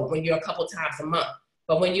amateur mode when you're a couple times a month.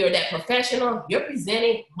 But when you're that professional, you're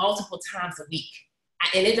presenting multiple times a week.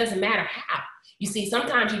 And it doesn't matter how. You see,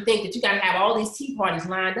 sometimes you think that you got to have all these tea parties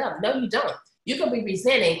lined up. No, you don't. You can be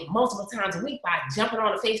presenting multiple times a week by jumping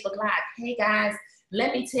on a Facebook Live. Hey guys,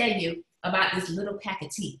 let me tell you about this little pack of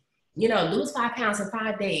tea. Lose 5 pounds in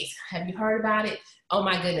 5 days. Have you heard about it? Oh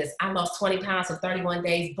my goodness, I lost 20 pounds in 31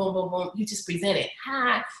 days. Boom, boom, boom. You just presented.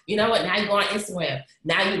 Hi. You know what? Now you go on Instagram.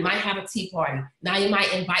 Now you might have a tea party. Now you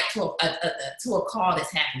might invite to a call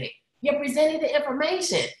that's happening. You're presenting the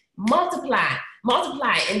information.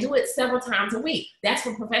 Multiply, and do it several times a week. That's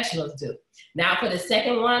what professionals do. Now for the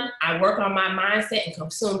second one, I work on my mindset and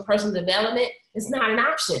consume personal development. It's not an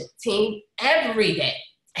option, team. Every day.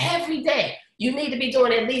 You need to be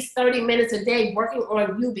doing at least 30 minutes a day working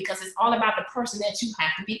on you, because it's all about the person that you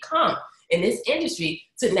have to become in this industry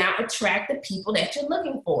to now attract the people that you're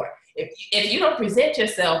looking for. If you don't present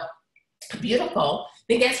yourself beautiful,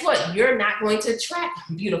 then guess what? You're not going to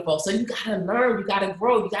attract beautiful. So you got to learn, you got to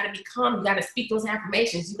grow, you got to become, you got to speak those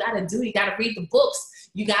affirmations, you got to read the books,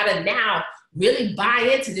 you got to now really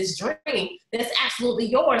buy into this dream that's absolutely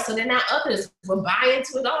yours, so that now others will buy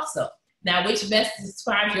into it also. Now, which best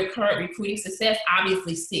describes your current recruiting success?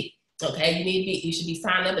 Obviously, C. Okay, you should be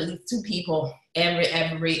signing up at least 2 people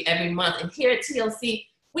every month. And here at TLC,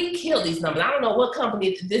 we kill these numbers. I don't know what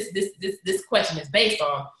company this question is based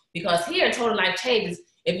on, because here in Total Life Changes,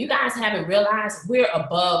 if you guys haven't realized, we're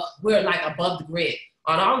like above the grid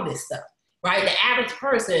on all of this stuff, right? The average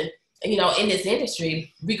person, in this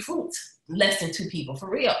industry recruits less than 2 people,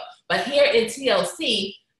 for real. But here in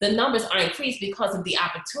TLC, the numbers are increased because of the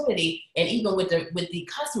opportunity, and even with the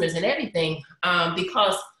customers and everything,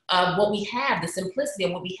 because of what we have, the simplicity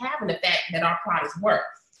of what we have, and the fact that our products work.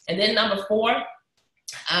 And then number 4,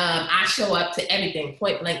 I show up to everything,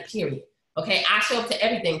 point blank, period. Okay, I show up to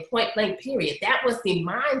everything, point blank, period. That was the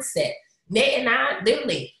mindset. Nate and I,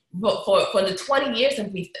 literally, for the 20 years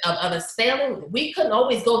of us failing, we couldn't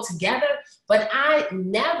always go together, but I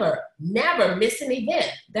never missed an event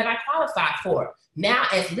that I qualified for. Now,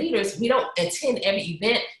 as leaders, we don't attend every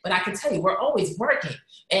event, but I can tell you, we're always working,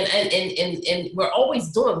 and we're always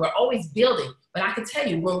building. But I can tell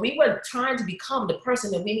you, when we were trying to become the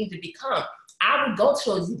person that we need to become, I would go to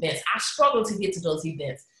those events. I struggled to get to those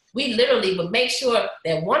events. We literally would make sure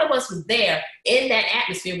that one of us was there in that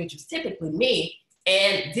atmosphere, which was typically me,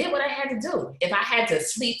 and did what I had to do. If I had to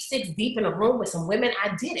sleep 6 deep in a room with some women,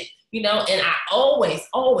 I did it, and I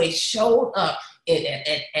always showed up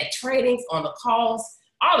at trainings, on the calls,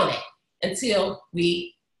 all of that, until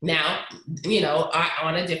we now, are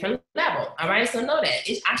on a different level. All right. So know that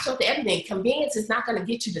I show up to everything. Convenience is not going to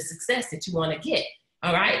get you the success that you want to get.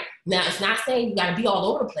 All right. Now, it's not saying you got to be all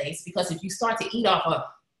over the place, because if you start to eat off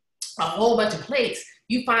a whole bunch of plates,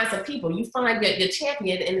 you find some people, you find your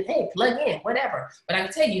champion, and hey, plug in, whatever. But I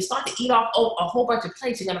can tell you start to eat off a whole bunch of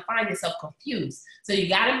plates, you're going to find yourself confused. So you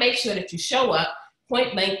got to make sure that you show up,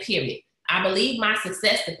 point blank, period. I believe my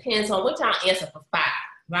success depends on, which I'll answer for 5,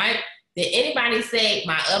 right? Did anybody say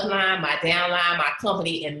my upline, my downline, my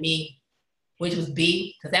company, and me, which was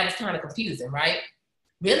B? Because that was kind of confusing, right?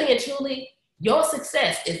 Really and truly, your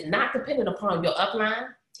success is not dependent upon your upline.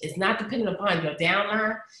 It's not dependent upon your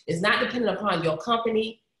downline. It's not dependent upon your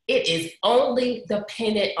company. It is only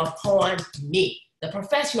dependent upon me. The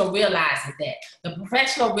professional realizes that. The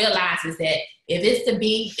professional realizes that if it's to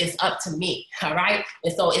be, it's up to me, all right?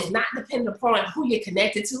 And so it's not dependent upon who you're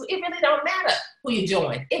connected to. It really don't matter who you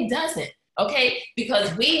join. It doesn't, okay?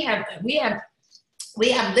 Because we have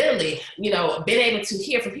literally, been able to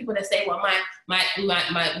hear from people that say, well, my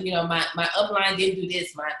upline didn't do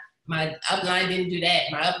this, my upline didn't do that,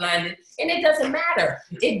 my upline didn't, and it doesn't matter.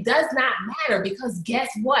 It does not matter, because guess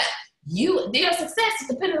what? Their success is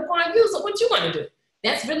dependent upon you, so what you want to do?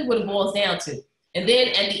 That's really what it boils down to. And then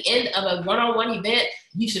at the end of a one-on-one event,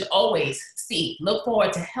 you should always look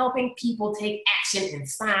forward to helping people take action and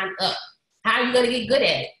sign up. How are you going to get good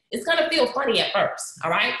at it? It's going to feel funny at first,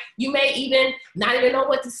 all right? You may even not even know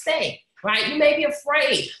what to say, right? You may be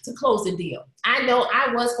afraid to close the deal. I know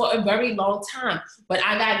I was for a very long time, but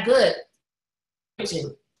I got good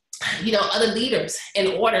other leaders in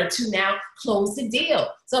order to now close the deal.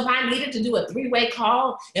 So if I needed to do a three-way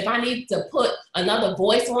call, if I need to put another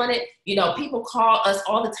voice on it, people call us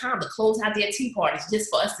all the time to close out their tea parties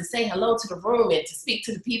just for us to say hello to the room and to speak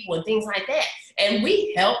to the people and things like that. And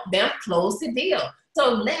we help them close the deal.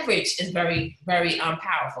 So leverage is very, very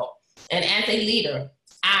powerful. And as a leader,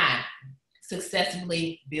 I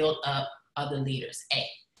successfully build up other leaders.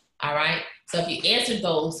 All right. So if you answered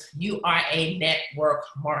those, you are a network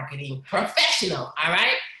marketing professional. All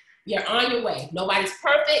right. You're on your way. Nobody's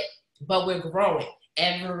perfect, but we're growing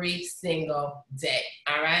every single day.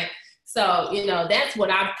 All right. So, that's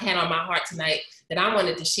what I've had on my heart tonight that I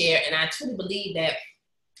wanted to share. And I truly believe that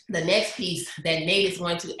the next piece that Nate is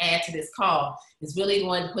going to add to this call is really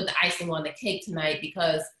going to put the icing on the cake tonight,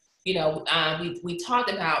 because, we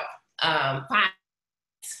talked about 5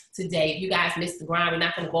 today. If you guys missed the grind, we're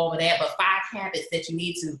not going to go over that, but 5 habits that you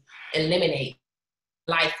need to eliminate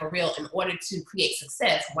life for real in order to create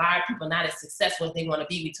success. Why are people not as successful as they want to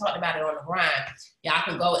be? We talked about it on the grind. Y'all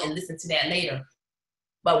can go and listen to that later.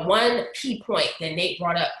 But one key point that Nate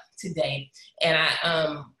brought up today, and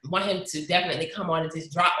I want him to definitely come on and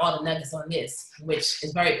just drop all the nuggets on this, which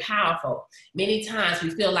is very powerful. Many times we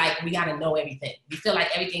feel like we got to know everything. We feel like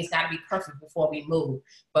everything's got to be perfect before we move.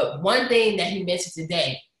 But one thing that he mentioned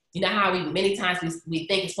today, how many times we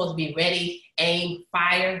think it's supposed to be ready, aim,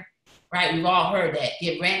 fire, right? We've all heard that.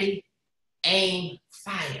 Get ready, aim,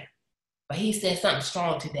 fire. But he said something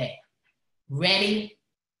strong today. Ready,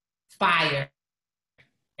 fire,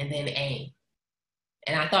 and then aim.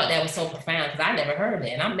 And I thought that was so profound because I never heard that.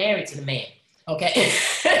 And I'm married to the man, okay?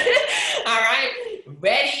 All right?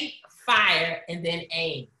 Ready, fire, and then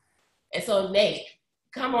aim. And so, Nate,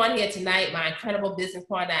 come on here tonight, my incredible business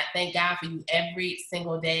partner. I thank God for you every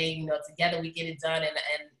single day. Together we get it done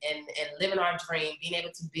and living our dream, being able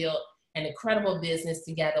to build an incredible business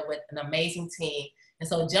together with an amazing team. And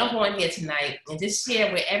so jump on here tonight and just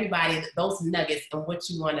share with everybody those nuggets and what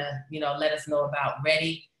you want to, let us know about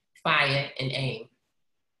ready, fire, and aim.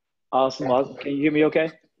 Awesome. Can you hear me okay?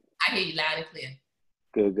 I hear you loud and clear.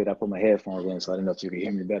 Good. I put my headphones in, so I didn't know if you could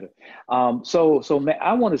hear me better. So man,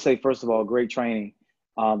 I want to say, first of all, great training.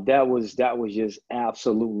 That was just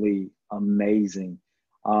absolutely amazing.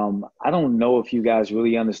 I don't know if you guys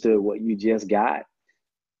really understood what you just got,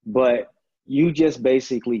 but you just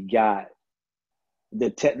basically got the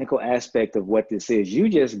technical aspect of what this is. You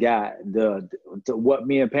just got the what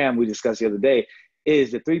me and Pam, we discussed the other day,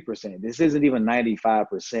 is the 3%. This isn't even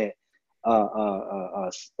 95%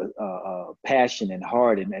 passion and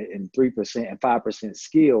heart and 3% and 5%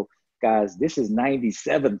 skill. Guys, this is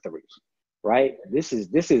 97.3, right? This is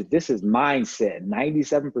mindset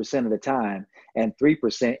 97% of the time, and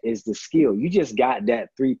 3% is the skill. You just got that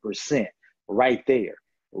 3% right there.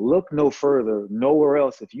 Look no further, nowhere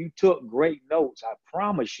else. If you took great notes, I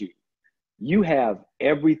promise you, you have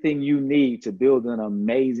everything you need to build an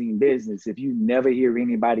amazing business if you never hear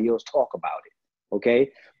anybody else talk about it, okay?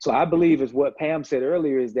 So I believe is what Pam said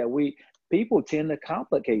earlier, is that people tend to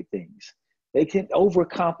complicate things. They can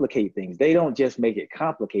overcomplicate things. They don't just make it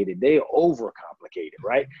complicated, they overcomplicate it,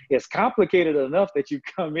 right? It's complicated enough that you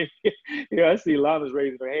come in here. I see Lana's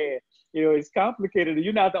raising her hand. It's complicated.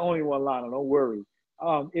 You're not the only one, Lana, don't worry.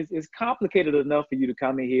 It's complicated enough for you to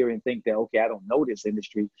come in here and think that, okay, I don't know this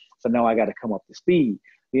industry, so now I got to come up to speed.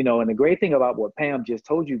 And the great thing about what Pam just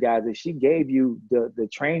told you guys is she gave you the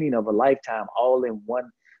training of a lifetime all in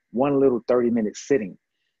one little 30-minute sitting.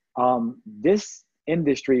 This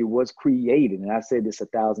industry was created, and I've said this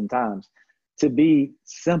 1,000 times, to be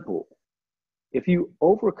simple. If you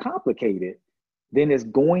overcomplicate it, then it's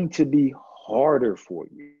going to be harder for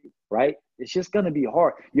you, right? It's just going to be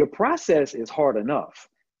hard. Your process is hard enough,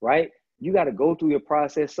 right? You got to go through your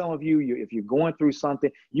process. Some of you, if you're going through something,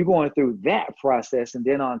 you're going through that process. And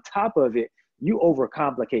then on top of it, you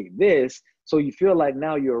overcomplicate this. So you feel like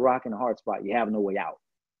now you're a rock in a hard spot. You have no way out.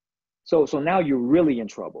 So now you're really in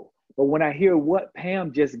trouble. But when I hear what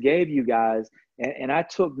Pam just gave you guys, and I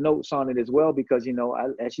took notes on it as well, because,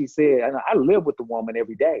 as she said, I live with the woman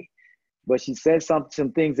every day. But she said some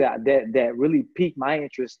things that really piqued my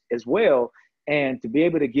interest as well. And to be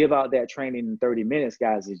able to give out that training in 30 minutes,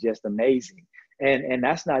 guys, is just amazing. And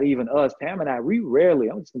that's not even us. Pam and I, I'm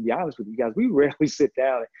just going to be honest with you guys, we rarely sit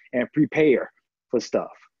down and prepare for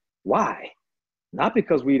stuff. Why? Not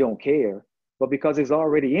because we don't care, but because it's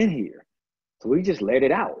already in here. So we just let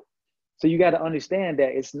it out. So you got to understand that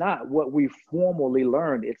it's not what we formally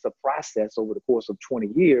learned. It's a process over the course of 20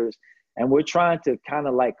 years. And we're trying to kind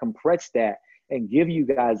of like compress that and give you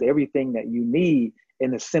guys everything that you need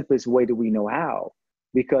in the simplest way that we know how,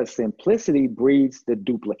 because simplicity breeds the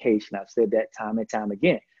duplication. I've said that time and time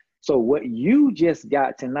again. So what you just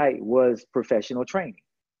got tonight was professional training.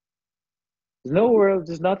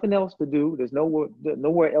 There's nothing else to do. There's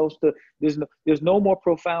nowhere else to, there's no more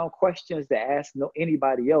profound questions to ask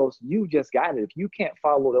anybody else. You just got it. If you can't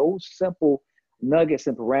follow those simple nuggets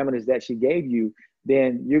and parameters that she gave you,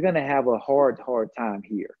 then you're going to have a hard time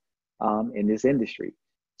here in this industry.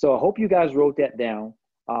 So I hope you guys wrote that down.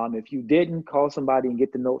 If you didn't, call somebody and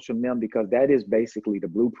get the notes from them, because that is basically the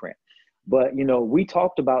blueprint. But, you know, we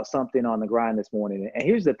talked about something on the grind this morning. And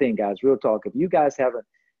here's the thing, guys, real talk. If you guys haven't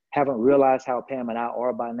realized how Pam and I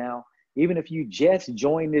are by now, even if you just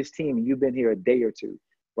joined this team and you've been here a day or two,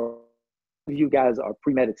 you guys are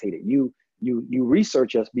premeditated. You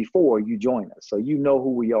research us before you join us. So you know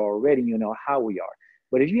who we are already, you know how we are.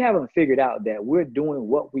 But if you haven't figured out that we're doing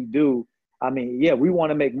what we do, I mean, yeah, we want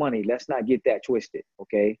to make money. Let's not get that twisted,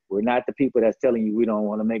 okay? We're not the people that's telling you we don't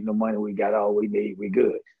want to make no money. We got all we need. We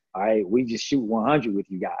good, all right? We just shoot 100 with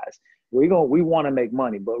you guys. We want to make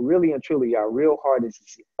money, but really and truly, our real heart is to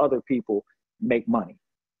see other people make money.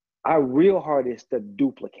 Our real heart is to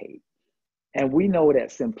duplicate. And we know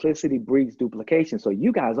that simplicity breeds duplication. So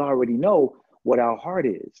you guys already know what our heart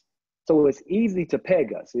is. So it's easy to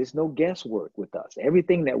peg us. There's no guesswork with us.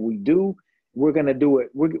 Everything that we do, we're going to do it.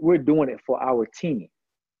 We're doing it for our team.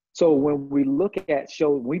 So when we look at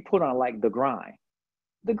shows, we put on like the grind,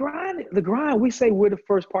 we say we're the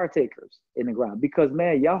first partakers in the grind, because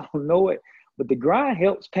man, y'all don't know it, but the grind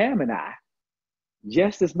helps Pam and I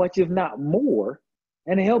just as much, if not more.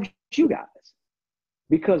 And it helps you guys,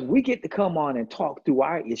 because we get to come on and talk through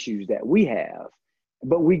our issues that we have,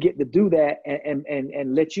 but we get to do that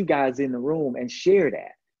and let you guys in the room and share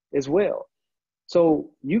that as well. So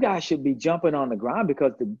you guys should be jumping on the grind,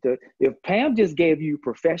 because if Pam just gave you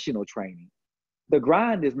professional training, the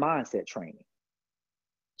grind is mindset training.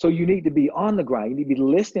 So you need to be on the grind. You need to be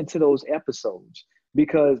listening to those episodes,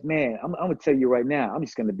 because man, I'm gonna tell you right now, I'm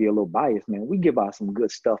just gonna be a little biased, man. We give out some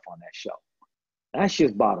good stuff on that show. That's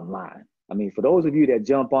just bottom line. I mean, for those of you that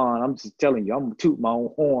jump on, I'm just telling you, I'm gonna toot my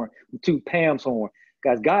own horn, toot Pam's horn.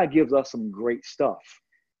 Guys, God gives us some great stuff.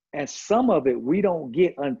 And some of it we don't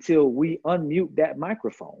get until we unmute that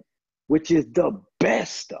microphone, which is the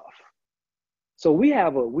best stuff. So we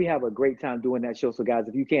have a great time doing that show. So guys,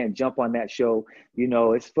 if you can't jump on that show, you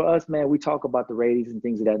know, it's for us, man. We talk about the ratings and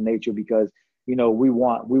things of that nature because, you know, we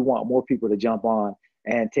want more people to jump on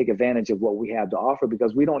and take advantage of what we have to offer,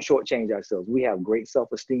 because we don't shortchange ourselves. We have great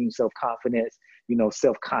self-esteem, self-confidence, you know,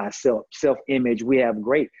 self-concept, self-image. We have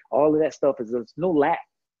great, all of that stuff there's no lack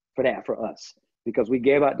for that for us, because we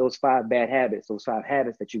gave out those 5 bad habits, those 5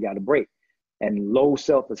 habits that you got to break. And low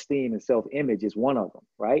self-esteem and self-image is one of them,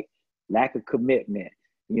 right? Lack of commitment,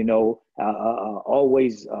 you know,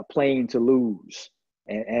 always playing to lose.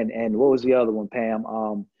 And what was the other one, Pam?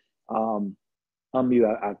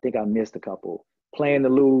 I think I missed a couple. Playing to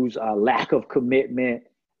lose, lack of commitment,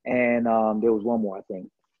 and there was one more, I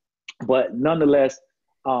think. But nonetheless,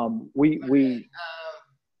 what was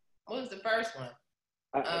the first one?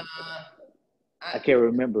 I can't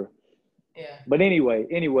remember. Yeah. But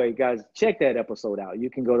anyway, guys, check that episode out. You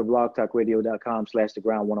can go to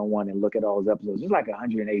blogtalkradio.com/theground101 and look at all those episodes. There's like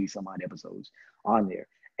 180 some odd episodes on there.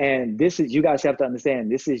 And you guys have to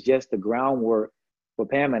understand, this is just the groundwork for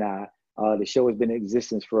Pam and I. The show has been in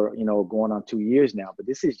existence for, you know, going on 2 years now, but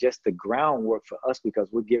this is just the groundwork for us,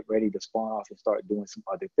 because we're getting ready to spawn off and start doing some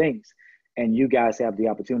other things. And you guys have the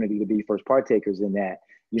opportunity to be first partakers in that,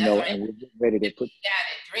 you know, and we're ready to put. Got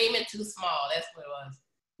it. Dreaming too small. That's what it was.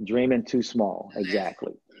 Dreaming too small.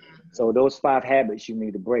 Exactly. So those 5 habits you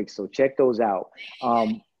need to break. So check those out.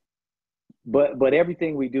 But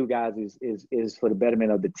everything we do, guys, is for the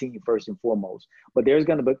betterment of the team first and foremost. But there's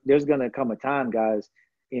gonna come a time, guys,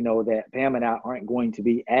 you know, that Pam and I aren't going to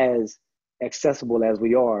be as accessible as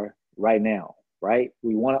we are right now, right?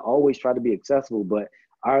 We want to always try to be accessible, but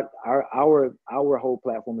our whole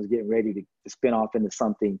platform is getting ready to spin off into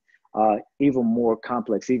something even more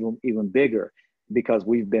complex, even bigger, because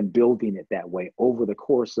we've been building it that way over the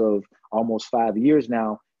course of almost 5 years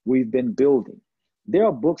now. We've been building. There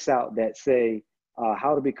are books out that say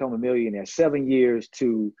how to become a millionaire, 7 years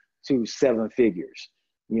to 7 figures.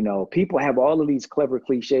 You know, people have all of these clever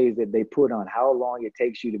cliches that they put on how long it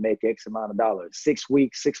takes you to make X amount of dollars, 6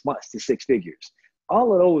 weeks, 6 months to 6 figures.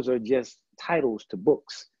 All of those are just titles to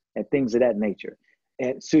books and things of that nature.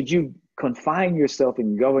 And should you confine yourself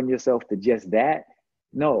and govern yourself to just that?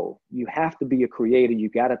 No, you have to be a creator. You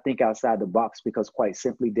got to think outside the box, because quite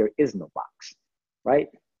simply, there is no box, right?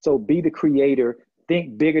 So be the creator,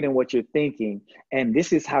 think bigger than what you're thinking. And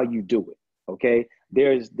this is how you do it, okay?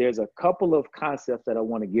 There's a couple of concepts that I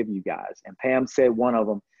want to give you guys. And Pam said one of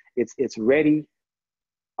them, it's ready,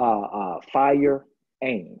 fire,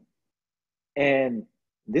 aim. And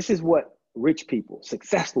this is what rich people,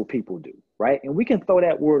 successful people do, right? And we can throw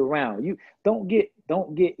that word around. You don't get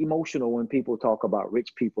emotional when people talk about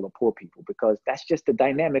rich people or poor people, because that's just the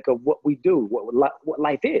dynamic of what we do, what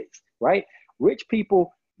life is, right? Rich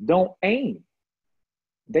people don't aim,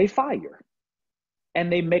 they fire, and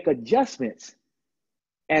they make adjustments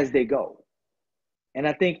as they go. And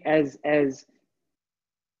I think as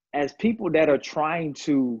people that are trying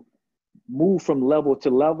to move from level to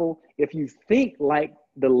level, if you think like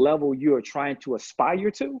the level you are trying to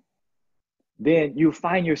aspire to, then you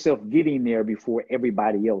find yourself getting there before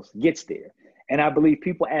everybody else gets there. And I believe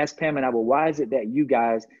people ask Pam and I, well, why is it that you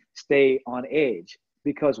guys stay on edge?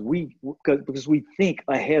 Because we think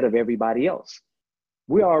ahead of everybody else.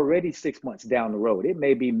 We're already 6 months down the road. It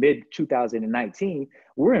may be mid 2019.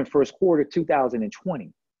 We're in first quarter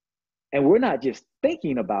 2020. And we're not just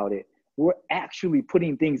thinking about it, we're actually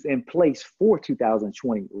putting things in place for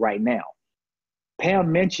 2020 right now.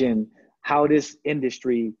 Pam mentioned how this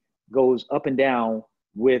industry goes up and down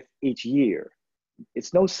with each year.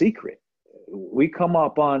 It's no secret. We come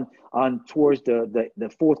up on towards the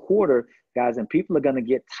fourth quarter, guys, and people are going to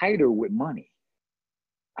get tighter with money.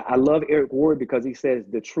 I love Eric Ward because he says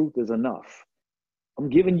the truth is enough. We're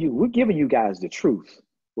giving you guys the truth.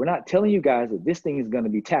 We're not telling you guys that this thing is going to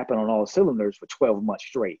be tapping on all cylinders for 12 months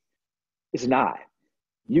straight. It's not.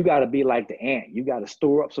 You got to be like the ant. You got to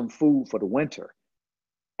store up some food for the winter.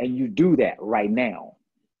 And you do that right now.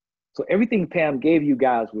 So everything Pam gave you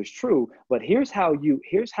guys was true, but here's how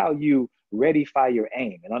you ready, fire,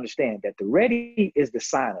 aim, and understand that the ready is the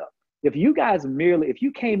sign up. If you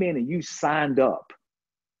came in and you signed up,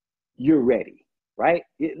 you're ready, right?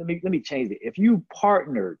 Let me change it. If you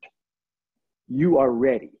partnered, you are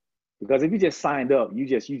ready. Because if you just signed up, you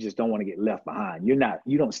just don't want to get left behind. You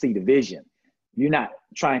don't see the vision. You're not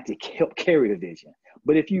trying to help carry the vision.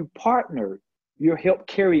 But if you partner, you're help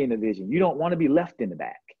carrying the vision. You don't want to be left in the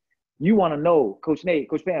back. You want to know, Coach Nate,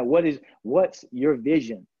 Coach Pam, what's your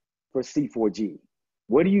vision for C4G?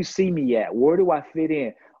 Where do you see me at? Where do I fit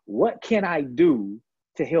in? What can I do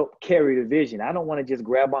to help carry the vision? I don't want to just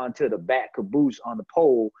grab onto the back caboose on the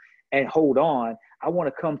pole and hold on. I want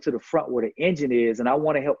to come to the front where the engine is, and I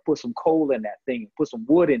want to help put some coal in that thing, put some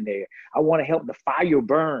wood in there. I want to help the fire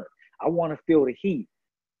burn. I want to feel the heat.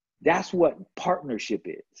 That's what partnership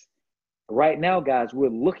is. Right now, guys, we're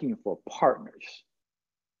looking for partners.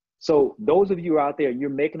 So those of you out there,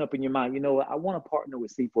 you're making up in your mind, you know what, I want to partner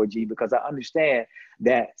with C4G because I understand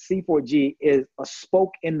that C4G is a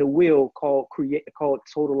spoke in the wheel called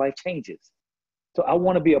Total Life Changes. So I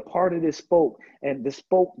want to be a part of this spoke, and the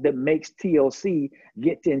spoke that makes TLC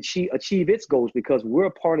get to achieve its goals, because we're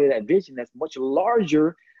a part of that vision that's much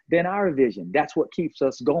larger than our vision. That's what keeps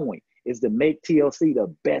us going, is to make TLC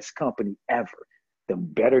the best company ever. The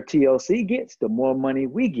better TLC gets, the more money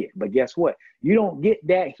we get. But guess what? You don't get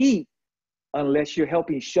that heat unless you're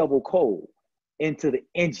helping shovel coal into the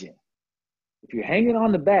engine. If you're hanging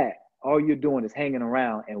on the back, all you're doing is hanging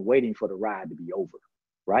around and waiting for the ride to be over,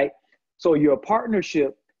 right? So your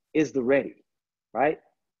partnership is the ready, right?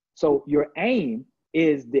 So your aim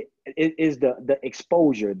is the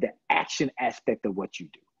exposure, the action aspect of what you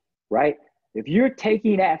do, right? If you're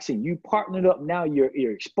taking action, you partnered up now,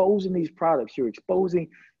 you're exposing these products, you're exposing,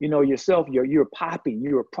 yourself, you're popping,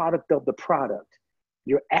 you're a product of the product.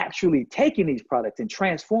 You're actually taking these products and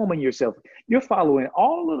transforming yourself. You're following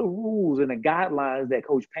all of the rules and the guidelines that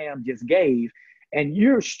Coach Pam just gave, and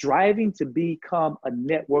you're striving to become a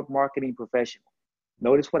network marketing professional.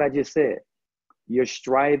 Notice what I just said. You're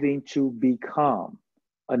striving to become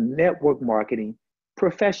a network marketing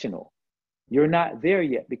professional. You're not there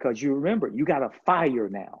yet because you remember, you got to fire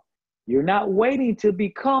now. You're not waiting to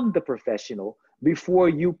become the professional before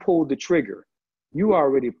you pull the trigger. You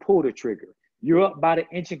already pulled the trigger. You're up by the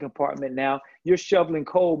engine compartment now. You're shoveling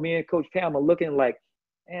coal. Me and Coach Pam are looking like,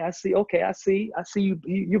 hey, I see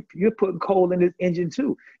you. You're putting coal in this engine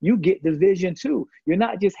too. You get the vision too. You're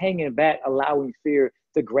not just hanging back, allowing fear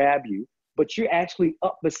to grab you, but you're actually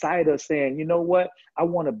up beside us saying, you know what? I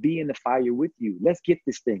want to be in the fire with you. Let's get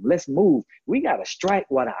this thing. Let's move. We got to strike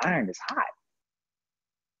while the iron is hot.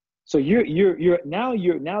 So you're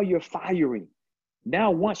firing.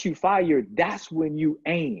 Now, once you fire, that's when you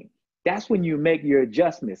aim. That's when you make your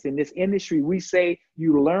adjustments. In this industry, we say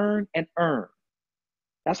you learn and earn.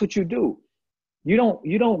 That's what you do. You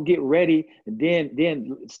don't get ready and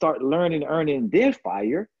then start learning, earning, and then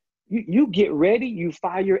fire. You get ready, you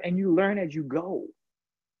fire, and you learn as you go.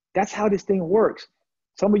 That's how this thing works.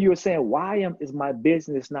 Some of you are saying, why is my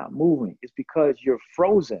business not moving? It's because you're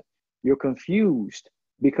frozen. You're confused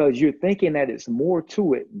because you're thinking that it's more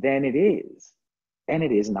to it than it is. And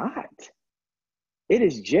it is not. It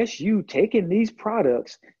is just you taking these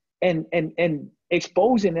products and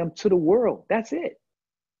exposing them to the world. That's it.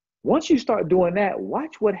 Once you start doing that,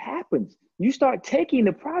 watch what happens. You start taking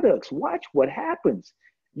the products, watch what happens.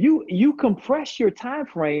 You compress your time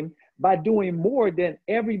frame by doing more than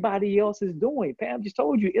everybody else is doing. Pam just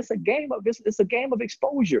told you it's a game of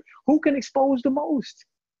exposure. Who can expose the most?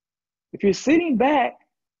 If you're sitting back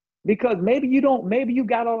because maybe you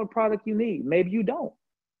got all the product you need, maybe you don't.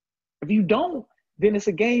 If you don't, then it's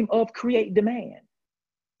a game of create demand.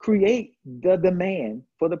 Create the demand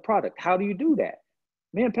for the product. How do you do that?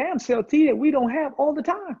 Me and Pam sell tea that we don't have all the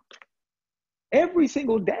time. Every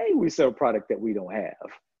single day we sell product that we don't have.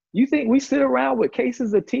 You think we sit around with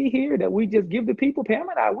cases of tea here that we just give to people? Pam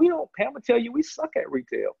and I, Pam will tell you we suck at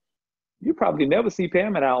retail. You probably never see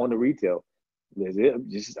Pam and I on the retail. I'm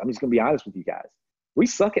just gonna be honest with you guys. We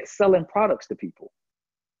suck at selling products to people,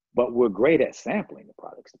 but we're great at sampling the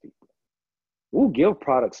products to people. We'll give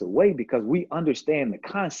products away because we understand the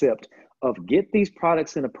concept of get these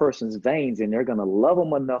products in a person's veins and they're gonna love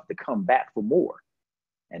them enough to come back for more.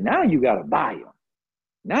 And now you gotta buy them.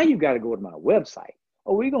 Now you gotta go to my website.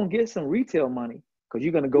 Oh, we're gonna get some retail money because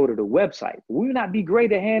you're gonna go to the website. We will not be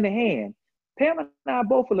great at hand to hand. Pam and I are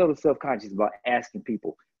both a little self-conscious about asking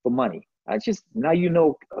people for money. Now you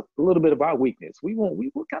know a little bit of our weakness. We're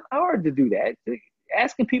kind of hard to do that.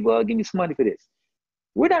 Asking people, oh, give me some money for this.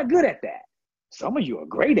 We're not good at that. Some of you are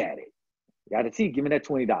great at it. Got a tea, give me that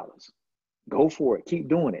 $20. Go for it, keep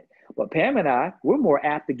doing it. But Pam and I, we're more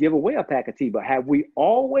apt to give away a pack of tea, but have we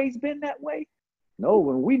always been that way? No,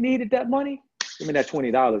 when we needed that money, give me that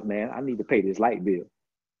 $20, man. I need to pay this light bill.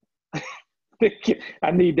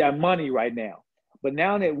 I need that money right now. But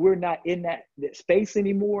now that we're not in that space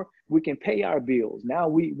anymore, we can pay our bills. Now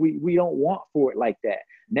we don't want for it like that.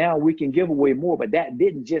 Now we can give away more, but that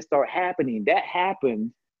didn't just start happening. That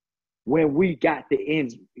happened when we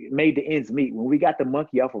made the ends meet. When we got the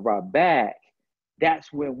monkey off of our back,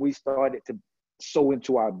 that's when we started to sow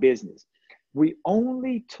into our business. We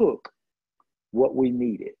only took what we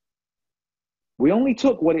needed. We only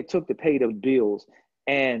took what it took to pay the bills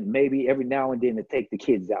and maybe every now and then to take the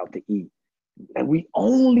kids out to eat. And we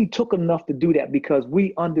only took enough to do that because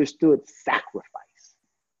we understood sacrifice.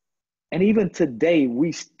 And even today,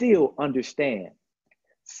 we still understand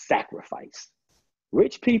sacrifice.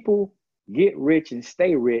 Rich people get rich and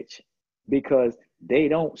stay rich because they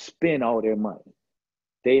don't spend all their money.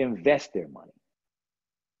 They invest their money.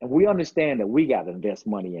 And we understand that we got to invest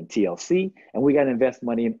money in TLC and we got to invest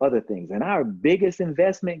money in other things. And our biggest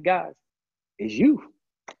investment, guys, is you.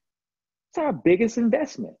 It's our biggest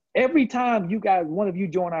investment. Every time you guys, one of you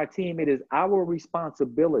join our team, it is our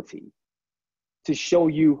responsibility to show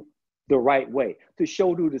you the right way, to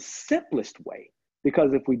show you the simplest way.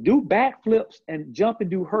 Because if we do backflips and jump and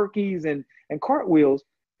do herkies and cartwheels,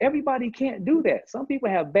 everybody can't do that. Some people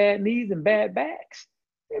have bad knees and bad backs.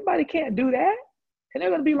 Everybody can't do that. And they're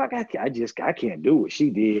going to be like, I can't do what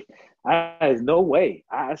she did. There's no way.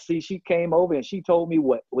 I see she came over and she told me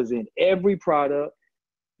what was in every product.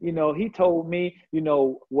 You know, he told me, you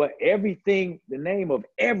know, what everything, the name of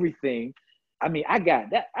everything. I mean, I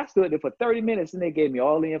got that. I stood there for 30 minutes and they gave me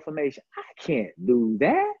all the information. I can't do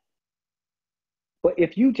that. But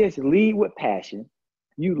if you just lead with passion,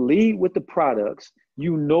 you lead with the products,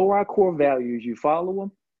 you know our core values, you follow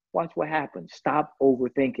them, watch what happens. Stop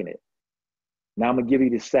overthinking it. Now I'm going to give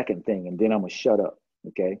you the second thing and then I'm going to shut up,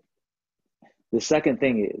 okay? The second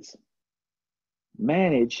thing is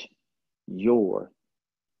manage your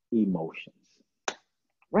emotions.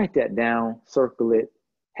 Write that down, circle it,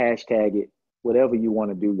 hashtag it, whatever you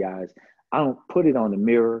want to do, guys. I don't put it on the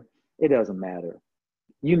mirror. It doesn't matter.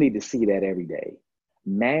 You need to see that every day.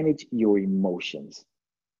 Manage your emotions.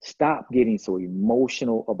 Stop getting so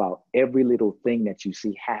emotional about every little thing that you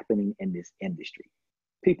see happening in this industry.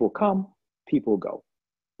 People come, people go.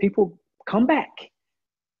 People come back.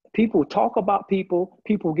 People talk about people.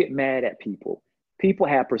 People get mad at people. People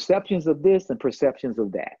have perceptions of this and perceptions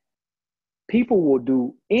of that. People will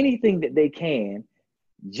do anything that they can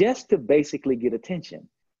just to basically get attention.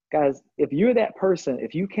 Guys, if you're that person,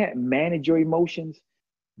 if you can't manage your emotions,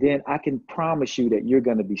 then I can promise you that you're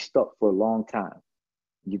going to be stuck for a long time.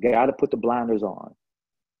 You got to put the blinders on.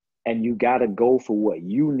 and you got to go for what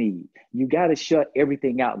you need. You got to shut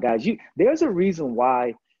everything out, guys. There's a reason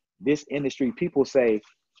why this industry, people say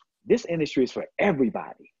this industry is for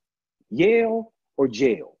everybody. Yale or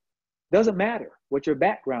jail. Doesn't matter what your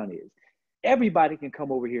background is. Everybody can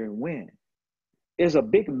come over here and win. There's a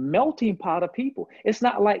big melting pot of people. It's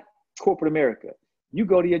not like corporate America. You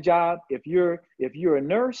go to your job. If you're a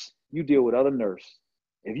nurse, you deal with other nurses.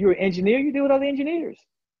 If you're an engineer, you deal with other engineers.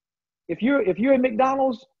 If you're at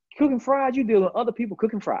McDonald's cooking fries, you deal with other people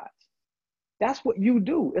cooking fries. That's what you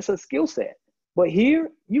do. It's a skill set. But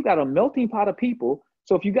here, you got a melting pot of people.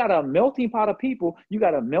 So if you got a melting pot of people, you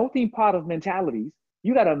got a melting pot of mentalities,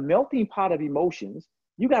 you got a melting pot of emotions,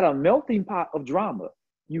 you got a melting pot of drama.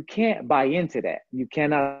 You can't buy into that. You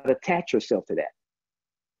cannot attach yourself to that.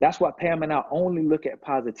 That's why Pam and I only look at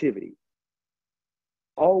positivity.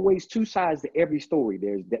 Always two sides to every story.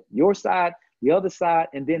 There's your side, the other side,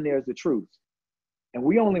 and then there's the truth. And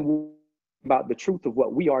we only worry about the truth of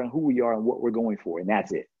what we are and who we are and what we're going for, and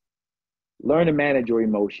that's it. Learn to manage your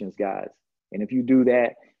emotions, guys. And if you do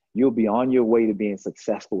that, you'll be on your way to being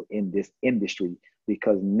successful in this industry,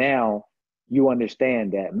 because now you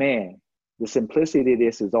understand that, man, the simplicity of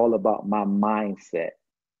this is all about my mindset.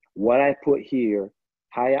 What I put here,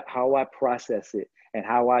 how I process it, and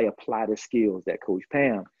how I apply the skills that Coach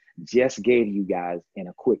Pam just gave you guys in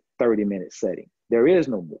a quick 30-minute setting. There is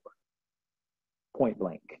no more. Point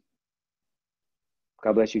blank.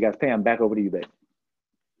 God bless you guys. Pam, back over to you, babe.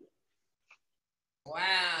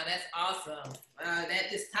 Wow, that's awesome. That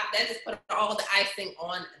just put all the icing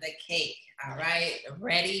on the cake. All right,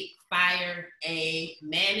 ready, fire, aim,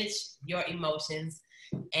 manage your emotions.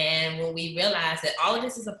 And when we realize that all of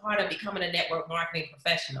this is a part of becoming a network marketing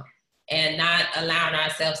professional and not allowing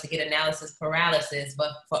ourselves to get analysis paralysis,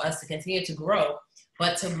 but for us to continue to grow,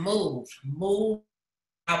 but to move while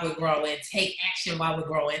we're growing, take action while we're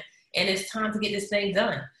growing. And it's time to get this thing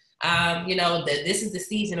done. This is the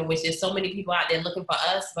season in which there's so many people out there looking for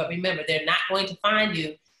us, but remember, they're not going to find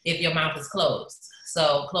you if your mouth is closed.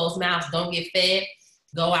 So closed mouths don't get fed.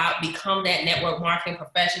 Go out, become that network marketing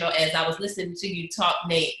professional. As I was listening to you talk,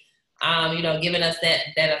 Nate, giving us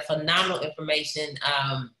that phenomenal information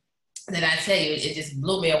that I tell you, it just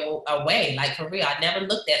blew me away. Like, for real, I never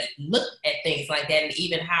looked at things like that, and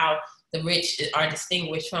even how the rich are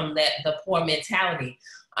distinguished from the poor mentality.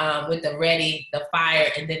 With the ready, the fire,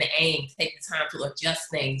 and then the aim. Take the time to adjust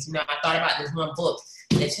things. I thought about this one book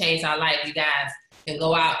that changed our life. You guys can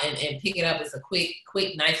go out and pick it up. It's a quick,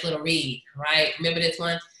 nice little read, right? Remember this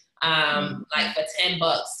one? Like for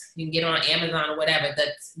 $10, you can get it on Amazon or whatever.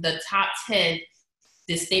 The top 10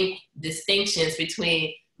 distinctions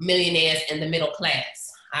between millionaires and the middle class.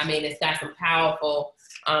 I mean, it's got some powerful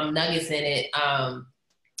nuggets in it.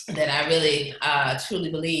 That I really truly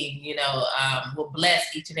believe, will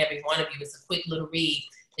bless each and every one of you. It's a quick little read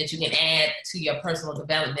that you can add to your personal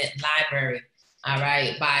development library, all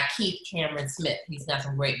right, by Keith Cameron Smith. He's got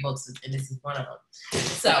some great books, and this is one of them.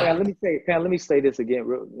 So, Pam, let me say this again.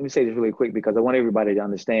 Let me say this really quick, because I want everybody to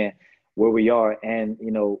understand where we are and,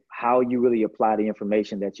 how you really apply the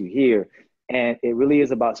information that you hear. And it really is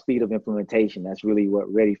about speed of implementation. That's really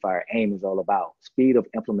what Ready, Fire, Aim is all about, speed of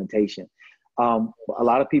implementation. A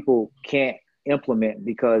lot of people can't implement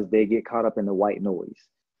because they get caught up in the white noise.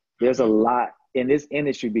 There's a lot in this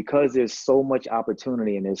industry because there's so much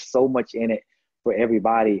opportunity and there's so much in it for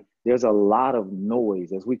everybody. There's a lot of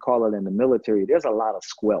noise, as we call it in the military. There's a lot of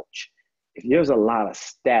squelch. If there's a lot of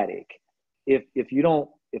static, if you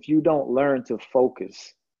don't learn to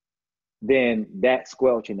focus, then that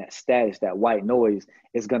squelch and that static, that white noise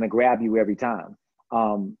is going to grab you every time.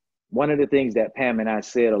 One of the things that Pam and I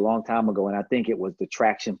said a long time ago, and I think it was the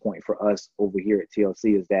traction point for us over here at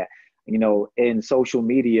TLC, is that, in social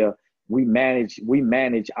media, we manage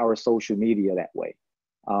our social media that way.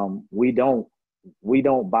 We don't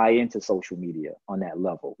buy into social media on that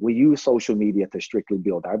level. We use social media to strictly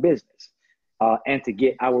build our business and to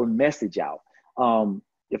get our message out.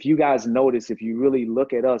 If you guys notice, if you really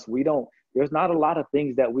look at us, there's not a lot of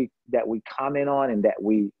things that we comment on and that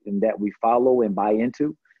we follow and buy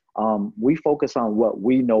into. We focus on what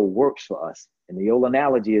we know works for us. And the old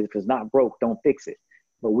analogy is, if it's not broke, don't fix it.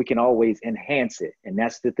 But we can always enhance it. And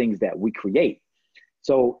that's the things that we create.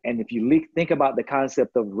 So, and if you think about the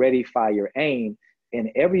concept of ready, fire, aim, and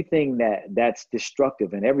everything that's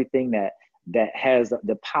destructive and everything that has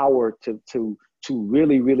the power to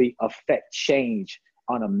really, really affect change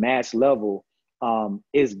on a mass level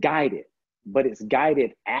is guided, but it's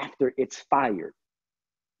guided after it's fired.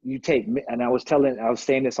 you take, and I was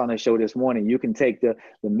saying this on the show this morning, you can take the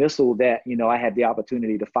missile that, you know, I had the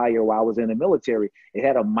opportunity to fire while I was in the military. It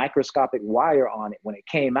had a microscopic wire on it. When it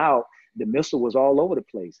came out, the missile was all over the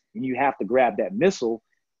place. And you have to grab that missile.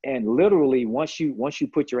 And literally, once you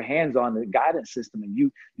put your hands on the guidance system and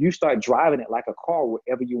you start driving it like a car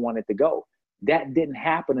wherever you want it to go. That didn't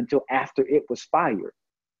happen until after it was fired.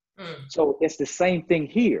 So it's the same thing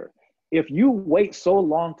here. If you wait so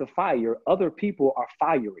long to fire, other people are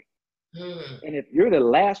firing. And if you're the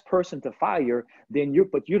last person to fire, then you're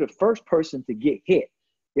the first person to get hit.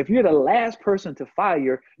 If you're the last person to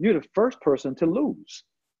fire, you're the first person to lose.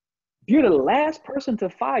 If you're the last person to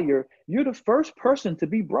fire, you're the first person to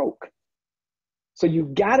be broke. So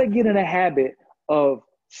you got to get in a habit of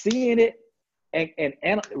seeing it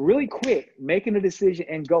and really quick, making a decision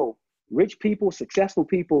and go. Rich people, successful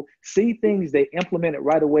people see things, they implement it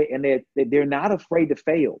right away, and they're not afraid to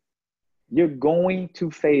fail. You're going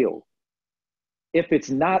to fail. If it's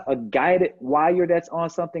not a guided wire that's on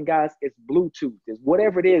something, guys, it's Bluetooth, it's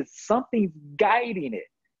whatever it is, something's guiding it.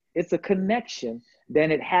 It's a connection,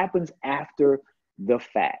 then it happens after the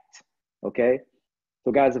fact, okay?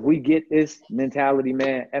 So guys, if we get this mentality,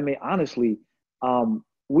 man, I mean, honestly,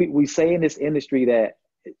 we say in this industry that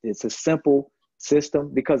it's a simple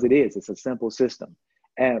system, because it is, it's a simple system.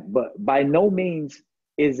 But by no means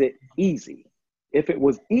is it easy. If it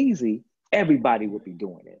was easy, everybody would be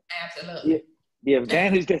doing it. Absolutely. The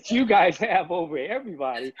advantage that you guys have over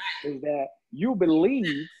everybody is that you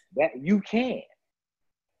believe that you can.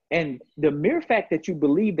 And the mere fact that you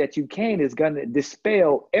believe that you can is going to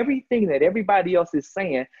dispel everything that everybody else is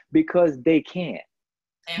saying, because they can.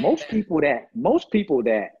 Most people that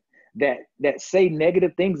say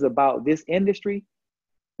negative things about this industry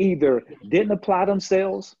either didn't apply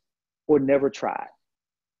themselves or never tried.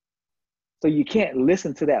 So you can't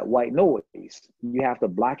listen to that white noise. You have to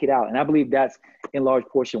block it out. And I believe that's in large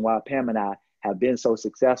portion why Pam and I have been so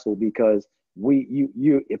successful, because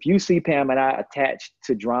if you see Pam and I attached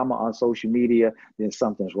to drama on social media, then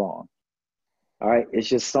something's wrong. All right. It's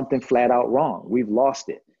just something flat out wrong. We've lost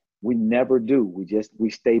it. We never do. We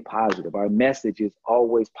stay positive. Our message is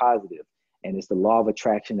always positive. And it's the law of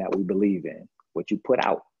attraction that we believe in. What you put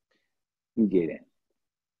out, you get in.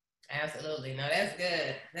 Absolutely. No, that's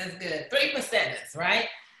good. That's good. 3%ers, right?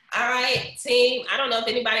 All right, team. I don't know if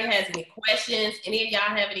anybody has any questions. Any of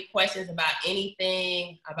y'all have any questions about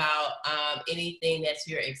anything that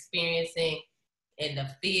you're experiencing in the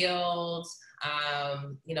field?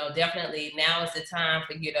 You know, definitely now is the time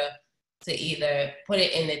for you to either put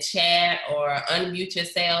it in the chat or unmute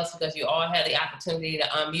yourselves, because you all have the opportunity to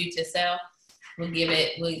unmute yourself. We'll give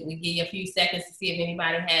you a few seconds to see if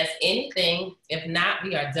anybody has anything. If not,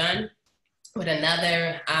 we are done with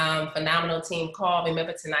another phenomenal team call.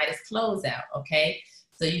 Remember, tonight is closeout, okay?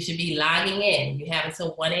 So you should be logging in. You have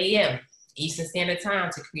until 1 a.m. Eastern Standard Time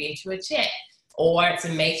to create you a check, or to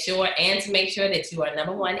make sure that you are,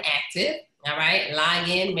 number one, active, all right? Log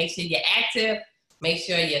in, make sure you're active, make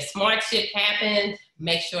sure your smart ship happened,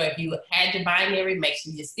 make sure if you had your binary, make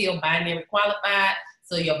sure you're still binary qualified,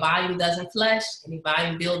 so your volume doesn't flush. Any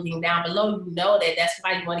volume building down below, you know that's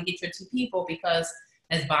why you want to get your 2 people, because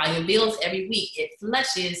as volume builds every week, it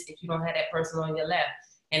flushes if you don't have that person on your left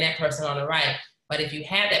and that person on the right. But if you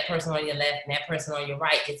have that person on your left and that person on your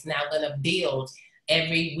right, it's now going to build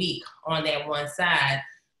every week on that one side,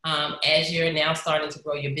 as you're now starting to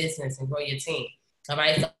grow your business and grow your team. All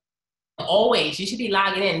right. So always, you should be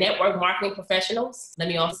logging in. Network marketing professionals, let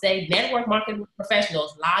me also say, network marketing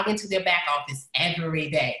professionals log into their back office every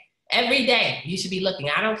day. Every day, you should be looking.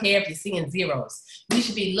 I don't care if you're seeing zeros. You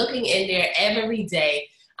should be looking in there every day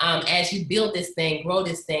as you build this thing, grow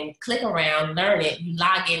this thing, click around, learn it. You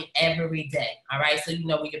log in every day, all right? So you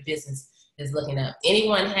know where your business is looking up.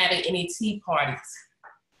 Anyone having any tea parties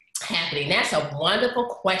happening? That's a wonderful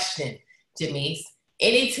question, Janice.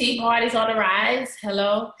 Any tea parties on the rise?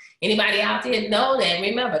 Hello? Anybody out there know that?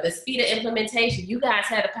 Remember, the speed of implementation, you guys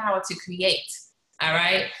have the power to create, all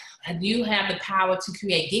right? You have the power to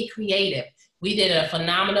create. Get creative. We did a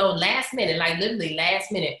phenomenal last minute, like literally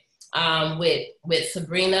last minute, with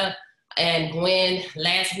Sabrina and Gwen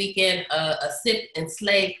last weekend, a sip and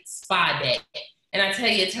slay spa day. And I tell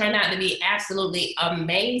you, it turned out to be absolutely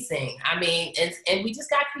amazing. I mean, and we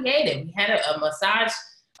just got creative. We had a massage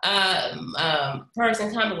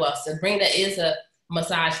person come to us. Sabrina is a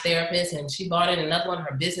massage therapist, and she brought in another one of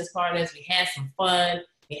her business partners. We had some fun.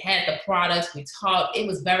 We had the products, we talked. It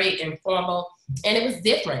was very informal and it was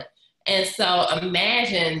different. And so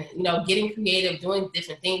imagine, you know, getting creative, doing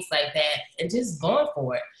different things like that and just going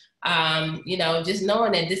for it. You know, just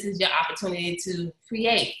knowing that this is your opportunity to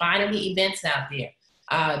create, finding the events out there.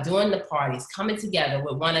 doing the parties, coming together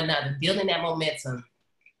with one another, building that momentum.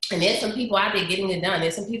 And there's some people out there getting it done.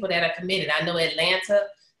 There's some people that are committed. I know Atlanta,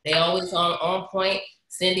 they always on point.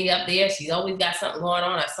 Cindy up there, she's always got something going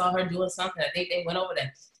on. I saw her doing something. I think they went over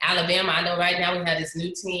to Alabama. I know right now we have this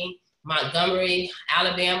new team, Montgomery,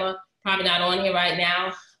 Alabama, probably not on here right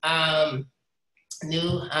now. A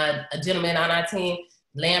gentleman on our team,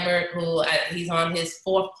 Lambert, who he's on his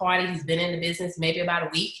 4th party. He's been in the business maybe about a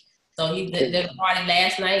week. So he did a party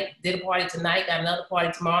last night, did a party tonight, got another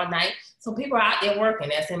party tomorrow night. So people are out there working.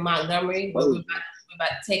 That's in Montgomery. We're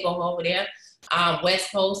about to take over there.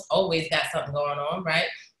 West Coast always got something going on, right?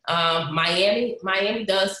 Miami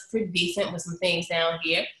does pretty decent with some things down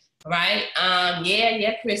here, right?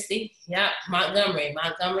 Christy. Yep, Montgomery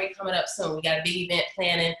coming up soon. We got a big event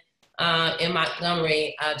planning in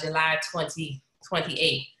Montgomery, July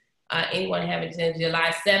 28th. Anyone having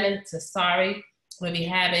July 7th to sorry. We'll be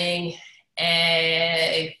having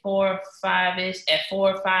a 4 or 5-ish.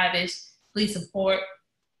 Please support.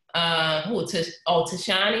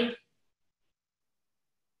 Tashani.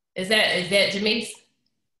 Is that Jamise?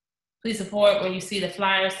 Please support when you see the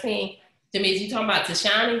flyers team. Jamise, you talking about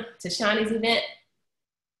Tashani's event?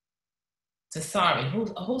 Tasari.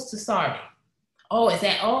 Who's Tasari? Oh, is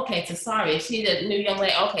that okay? Tasari. Is she the new young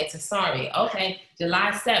lady? Okay, Tasari. Okay,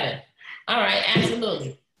 July 7th. All right,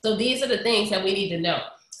 absolutely. So these are the things that we need to know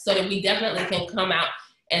so that we definitely can come out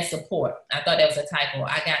and support. I thought that was a typo.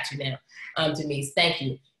 I got you now, Denise. Thank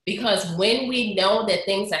you. Because when we know that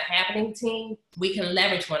things are happening, team, we can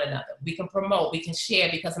leverage one another. We can promote, we can share,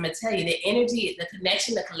 because I'm going to tell you, the energy, the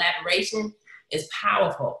connection, the collaboration is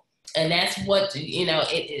powerful. And that's what,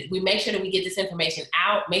 we make sure that we get this information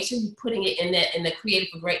out. Make sure you're putting it in the Creative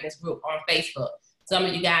for Greatness group on Facebook. Some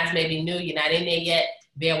of you guys may be new, you're not in there yet.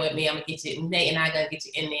 Bear with me, I'm going to get you, Nate and I are going to get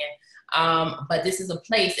you in there. But this is a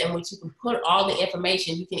place in which you can put all the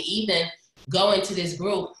information. You can even go into this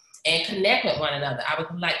group and connect with one another. I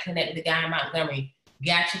would like to connect with the guy in Montgomery.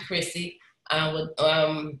 Got you, Chrissy.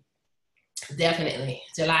 Definitely.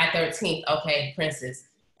 July 13th. Okay, Princess.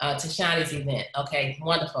 Tashani's event. Okay,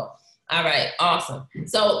 wonderful. All right, awesome.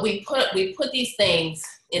 So we put these things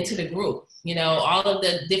into the group. All of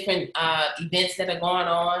the different events that are going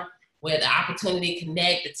on, where the opportunity to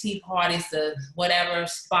connect, the tea parties, the whatever,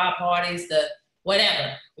 spa parties, the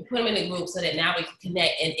whatever. We put them in the group so that now we can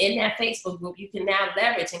connect. And in that Facebook group, you can now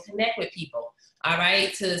leverage and connect with people, all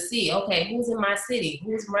right, to see, okay, who's in my city?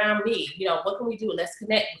 Who's around me? What can we do? Let's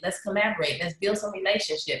connect. Let's collaborate. Let's build some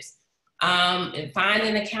relationships. And find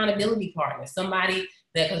an accountability partner, somebody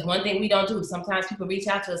that, because one thing we don't do, sometimes people reach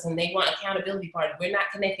out to us and they want accountability partner. We're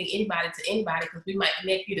not connecting anybody to anybody, because we might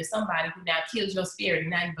connect you to somebody who now kills your spirit and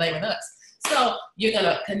now you're blaming us. So you're going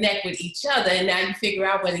to connect with each other, and now you figure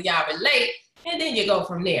out whether y'all relate, and then you go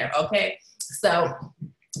from there, okay? So,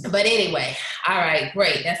 but anyway, all right,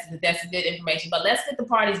 great. That's good information. But let's get the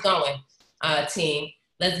parties going, team.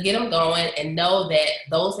 Let's get them going, and know that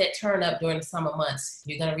those that turn up during the summer months,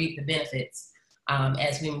 you're going to reap the benefits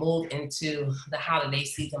as we move into the holiday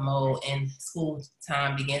season mode and school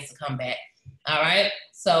time begins to come back. All right.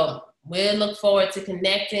 So we'll look forward to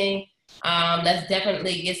connecting. Let's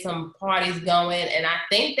definitely get some parties going. And I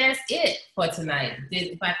think that's it for tonight.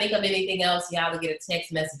 If I think of anything else, y'all will get a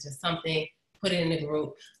text message or something, put it in the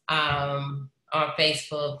group on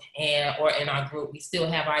Facebook or in our group. We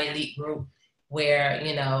still have our elite group, where,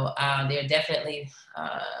 they're definitely,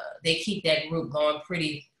 they keep that group going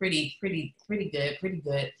pretty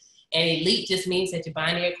good. And elite just means that you're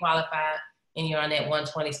binary qualified and you're on that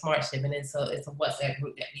 120 smart ship. And it's a WhatsApp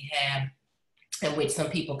group that we have in which some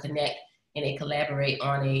people connect and they collaborate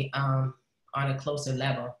on a closer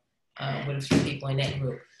level with a few people in that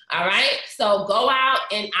group. All right, so go out,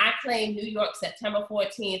 and I claim New York, September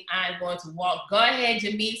 14th. I'm going to walk. Go ahead,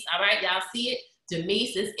 Jamise. All right, y'all see it?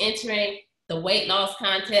 Jamise is entering the weight loss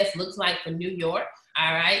contest, looks like, for New York.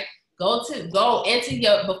 All right. Go enter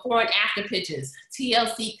your before and after pictures.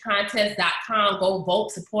 TLCcontest.com. Go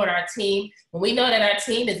vote, support our team. When we know that our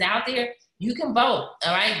team is out there, you can vote.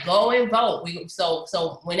 All right. Go and vote.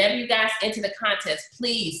 So whenever you guys enter the contest,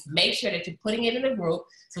 please make sure that you're putting it in a group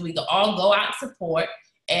so we can all go out and support.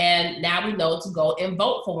 And now we know to go and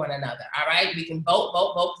vote for one another. All right. We can vote,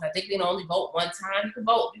 because I think we can only vote one time. You can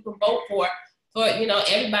vote for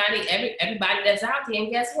everybody that's out there. And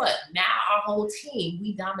guess what? Now our whole team,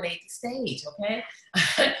 we dominate the stage, okay?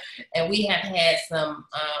 And we have had some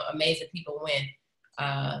amazing people win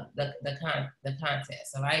the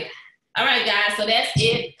contest, all right? All right, guys, so that's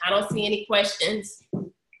it. I don't see any questions,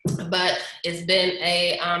 but it's been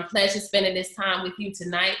a pleasure spending this time with you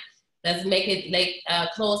tonight. Let's make it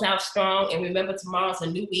close out strong. And remember, tomorrow's a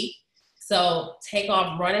new week. So take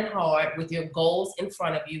off running hard with your goals in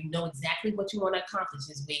front of you. Know exactly what you want to accomplish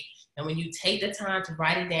this week. And when you take the time to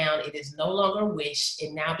write it down, it is no longer a wish.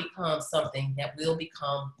 It now becomes something that will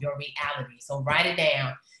become your reality. So write it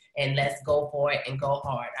down and let's go for it and go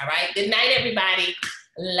hard. All right. Good night, everybody.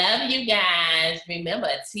 Love you guys. Remember,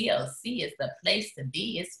 TLC is the place to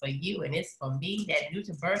be. It's for you and it's for me. That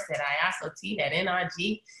Nutriverse, that ISOT, that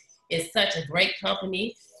NRG is such a great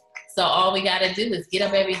company. So all we got to do is get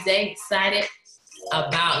up every day excited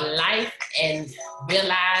about life and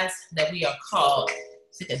realize that we are called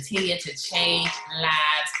to continue to change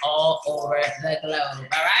lives all over the globe.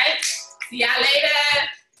 All right? See y'all later.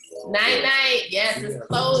 Night, night. Yes, it's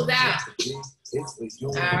closed out.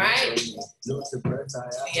 All right.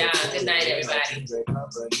 Yeah, good night, everybody.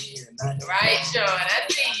 Right, Sean, I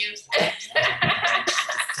see you.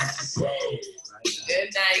 Good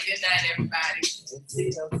night, everybody.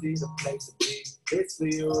 TLC, the place to be. It's for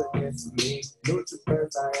you and it's for me.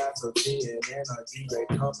 Nutriverse, ISOT, and NRG, great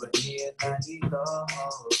company, and I need the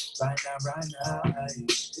host. Right now, ay.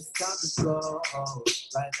 It's time to go.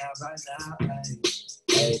 Right now, ay.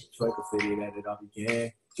 Hey, Troika City, let it all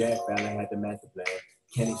begin. Jack Fallon had the master plan.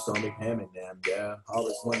 Kenny Stormy, him and them, yeah.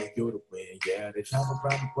 Always wanted you to win, yeah. They traveled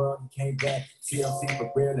around the world and came back. TLC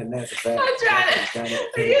for real, and that's a fact. I'm trying to.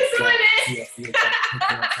 Are you doing it?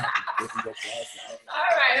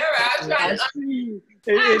 All right. I'm trying to.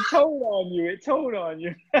 It told on you. It told on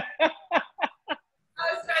you. I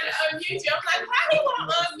was trying to unmute you. I'm like, how do you want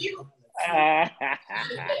to unmute?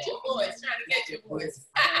 Trying to get your voice.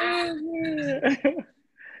 All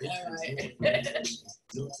right.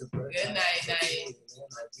 Good night.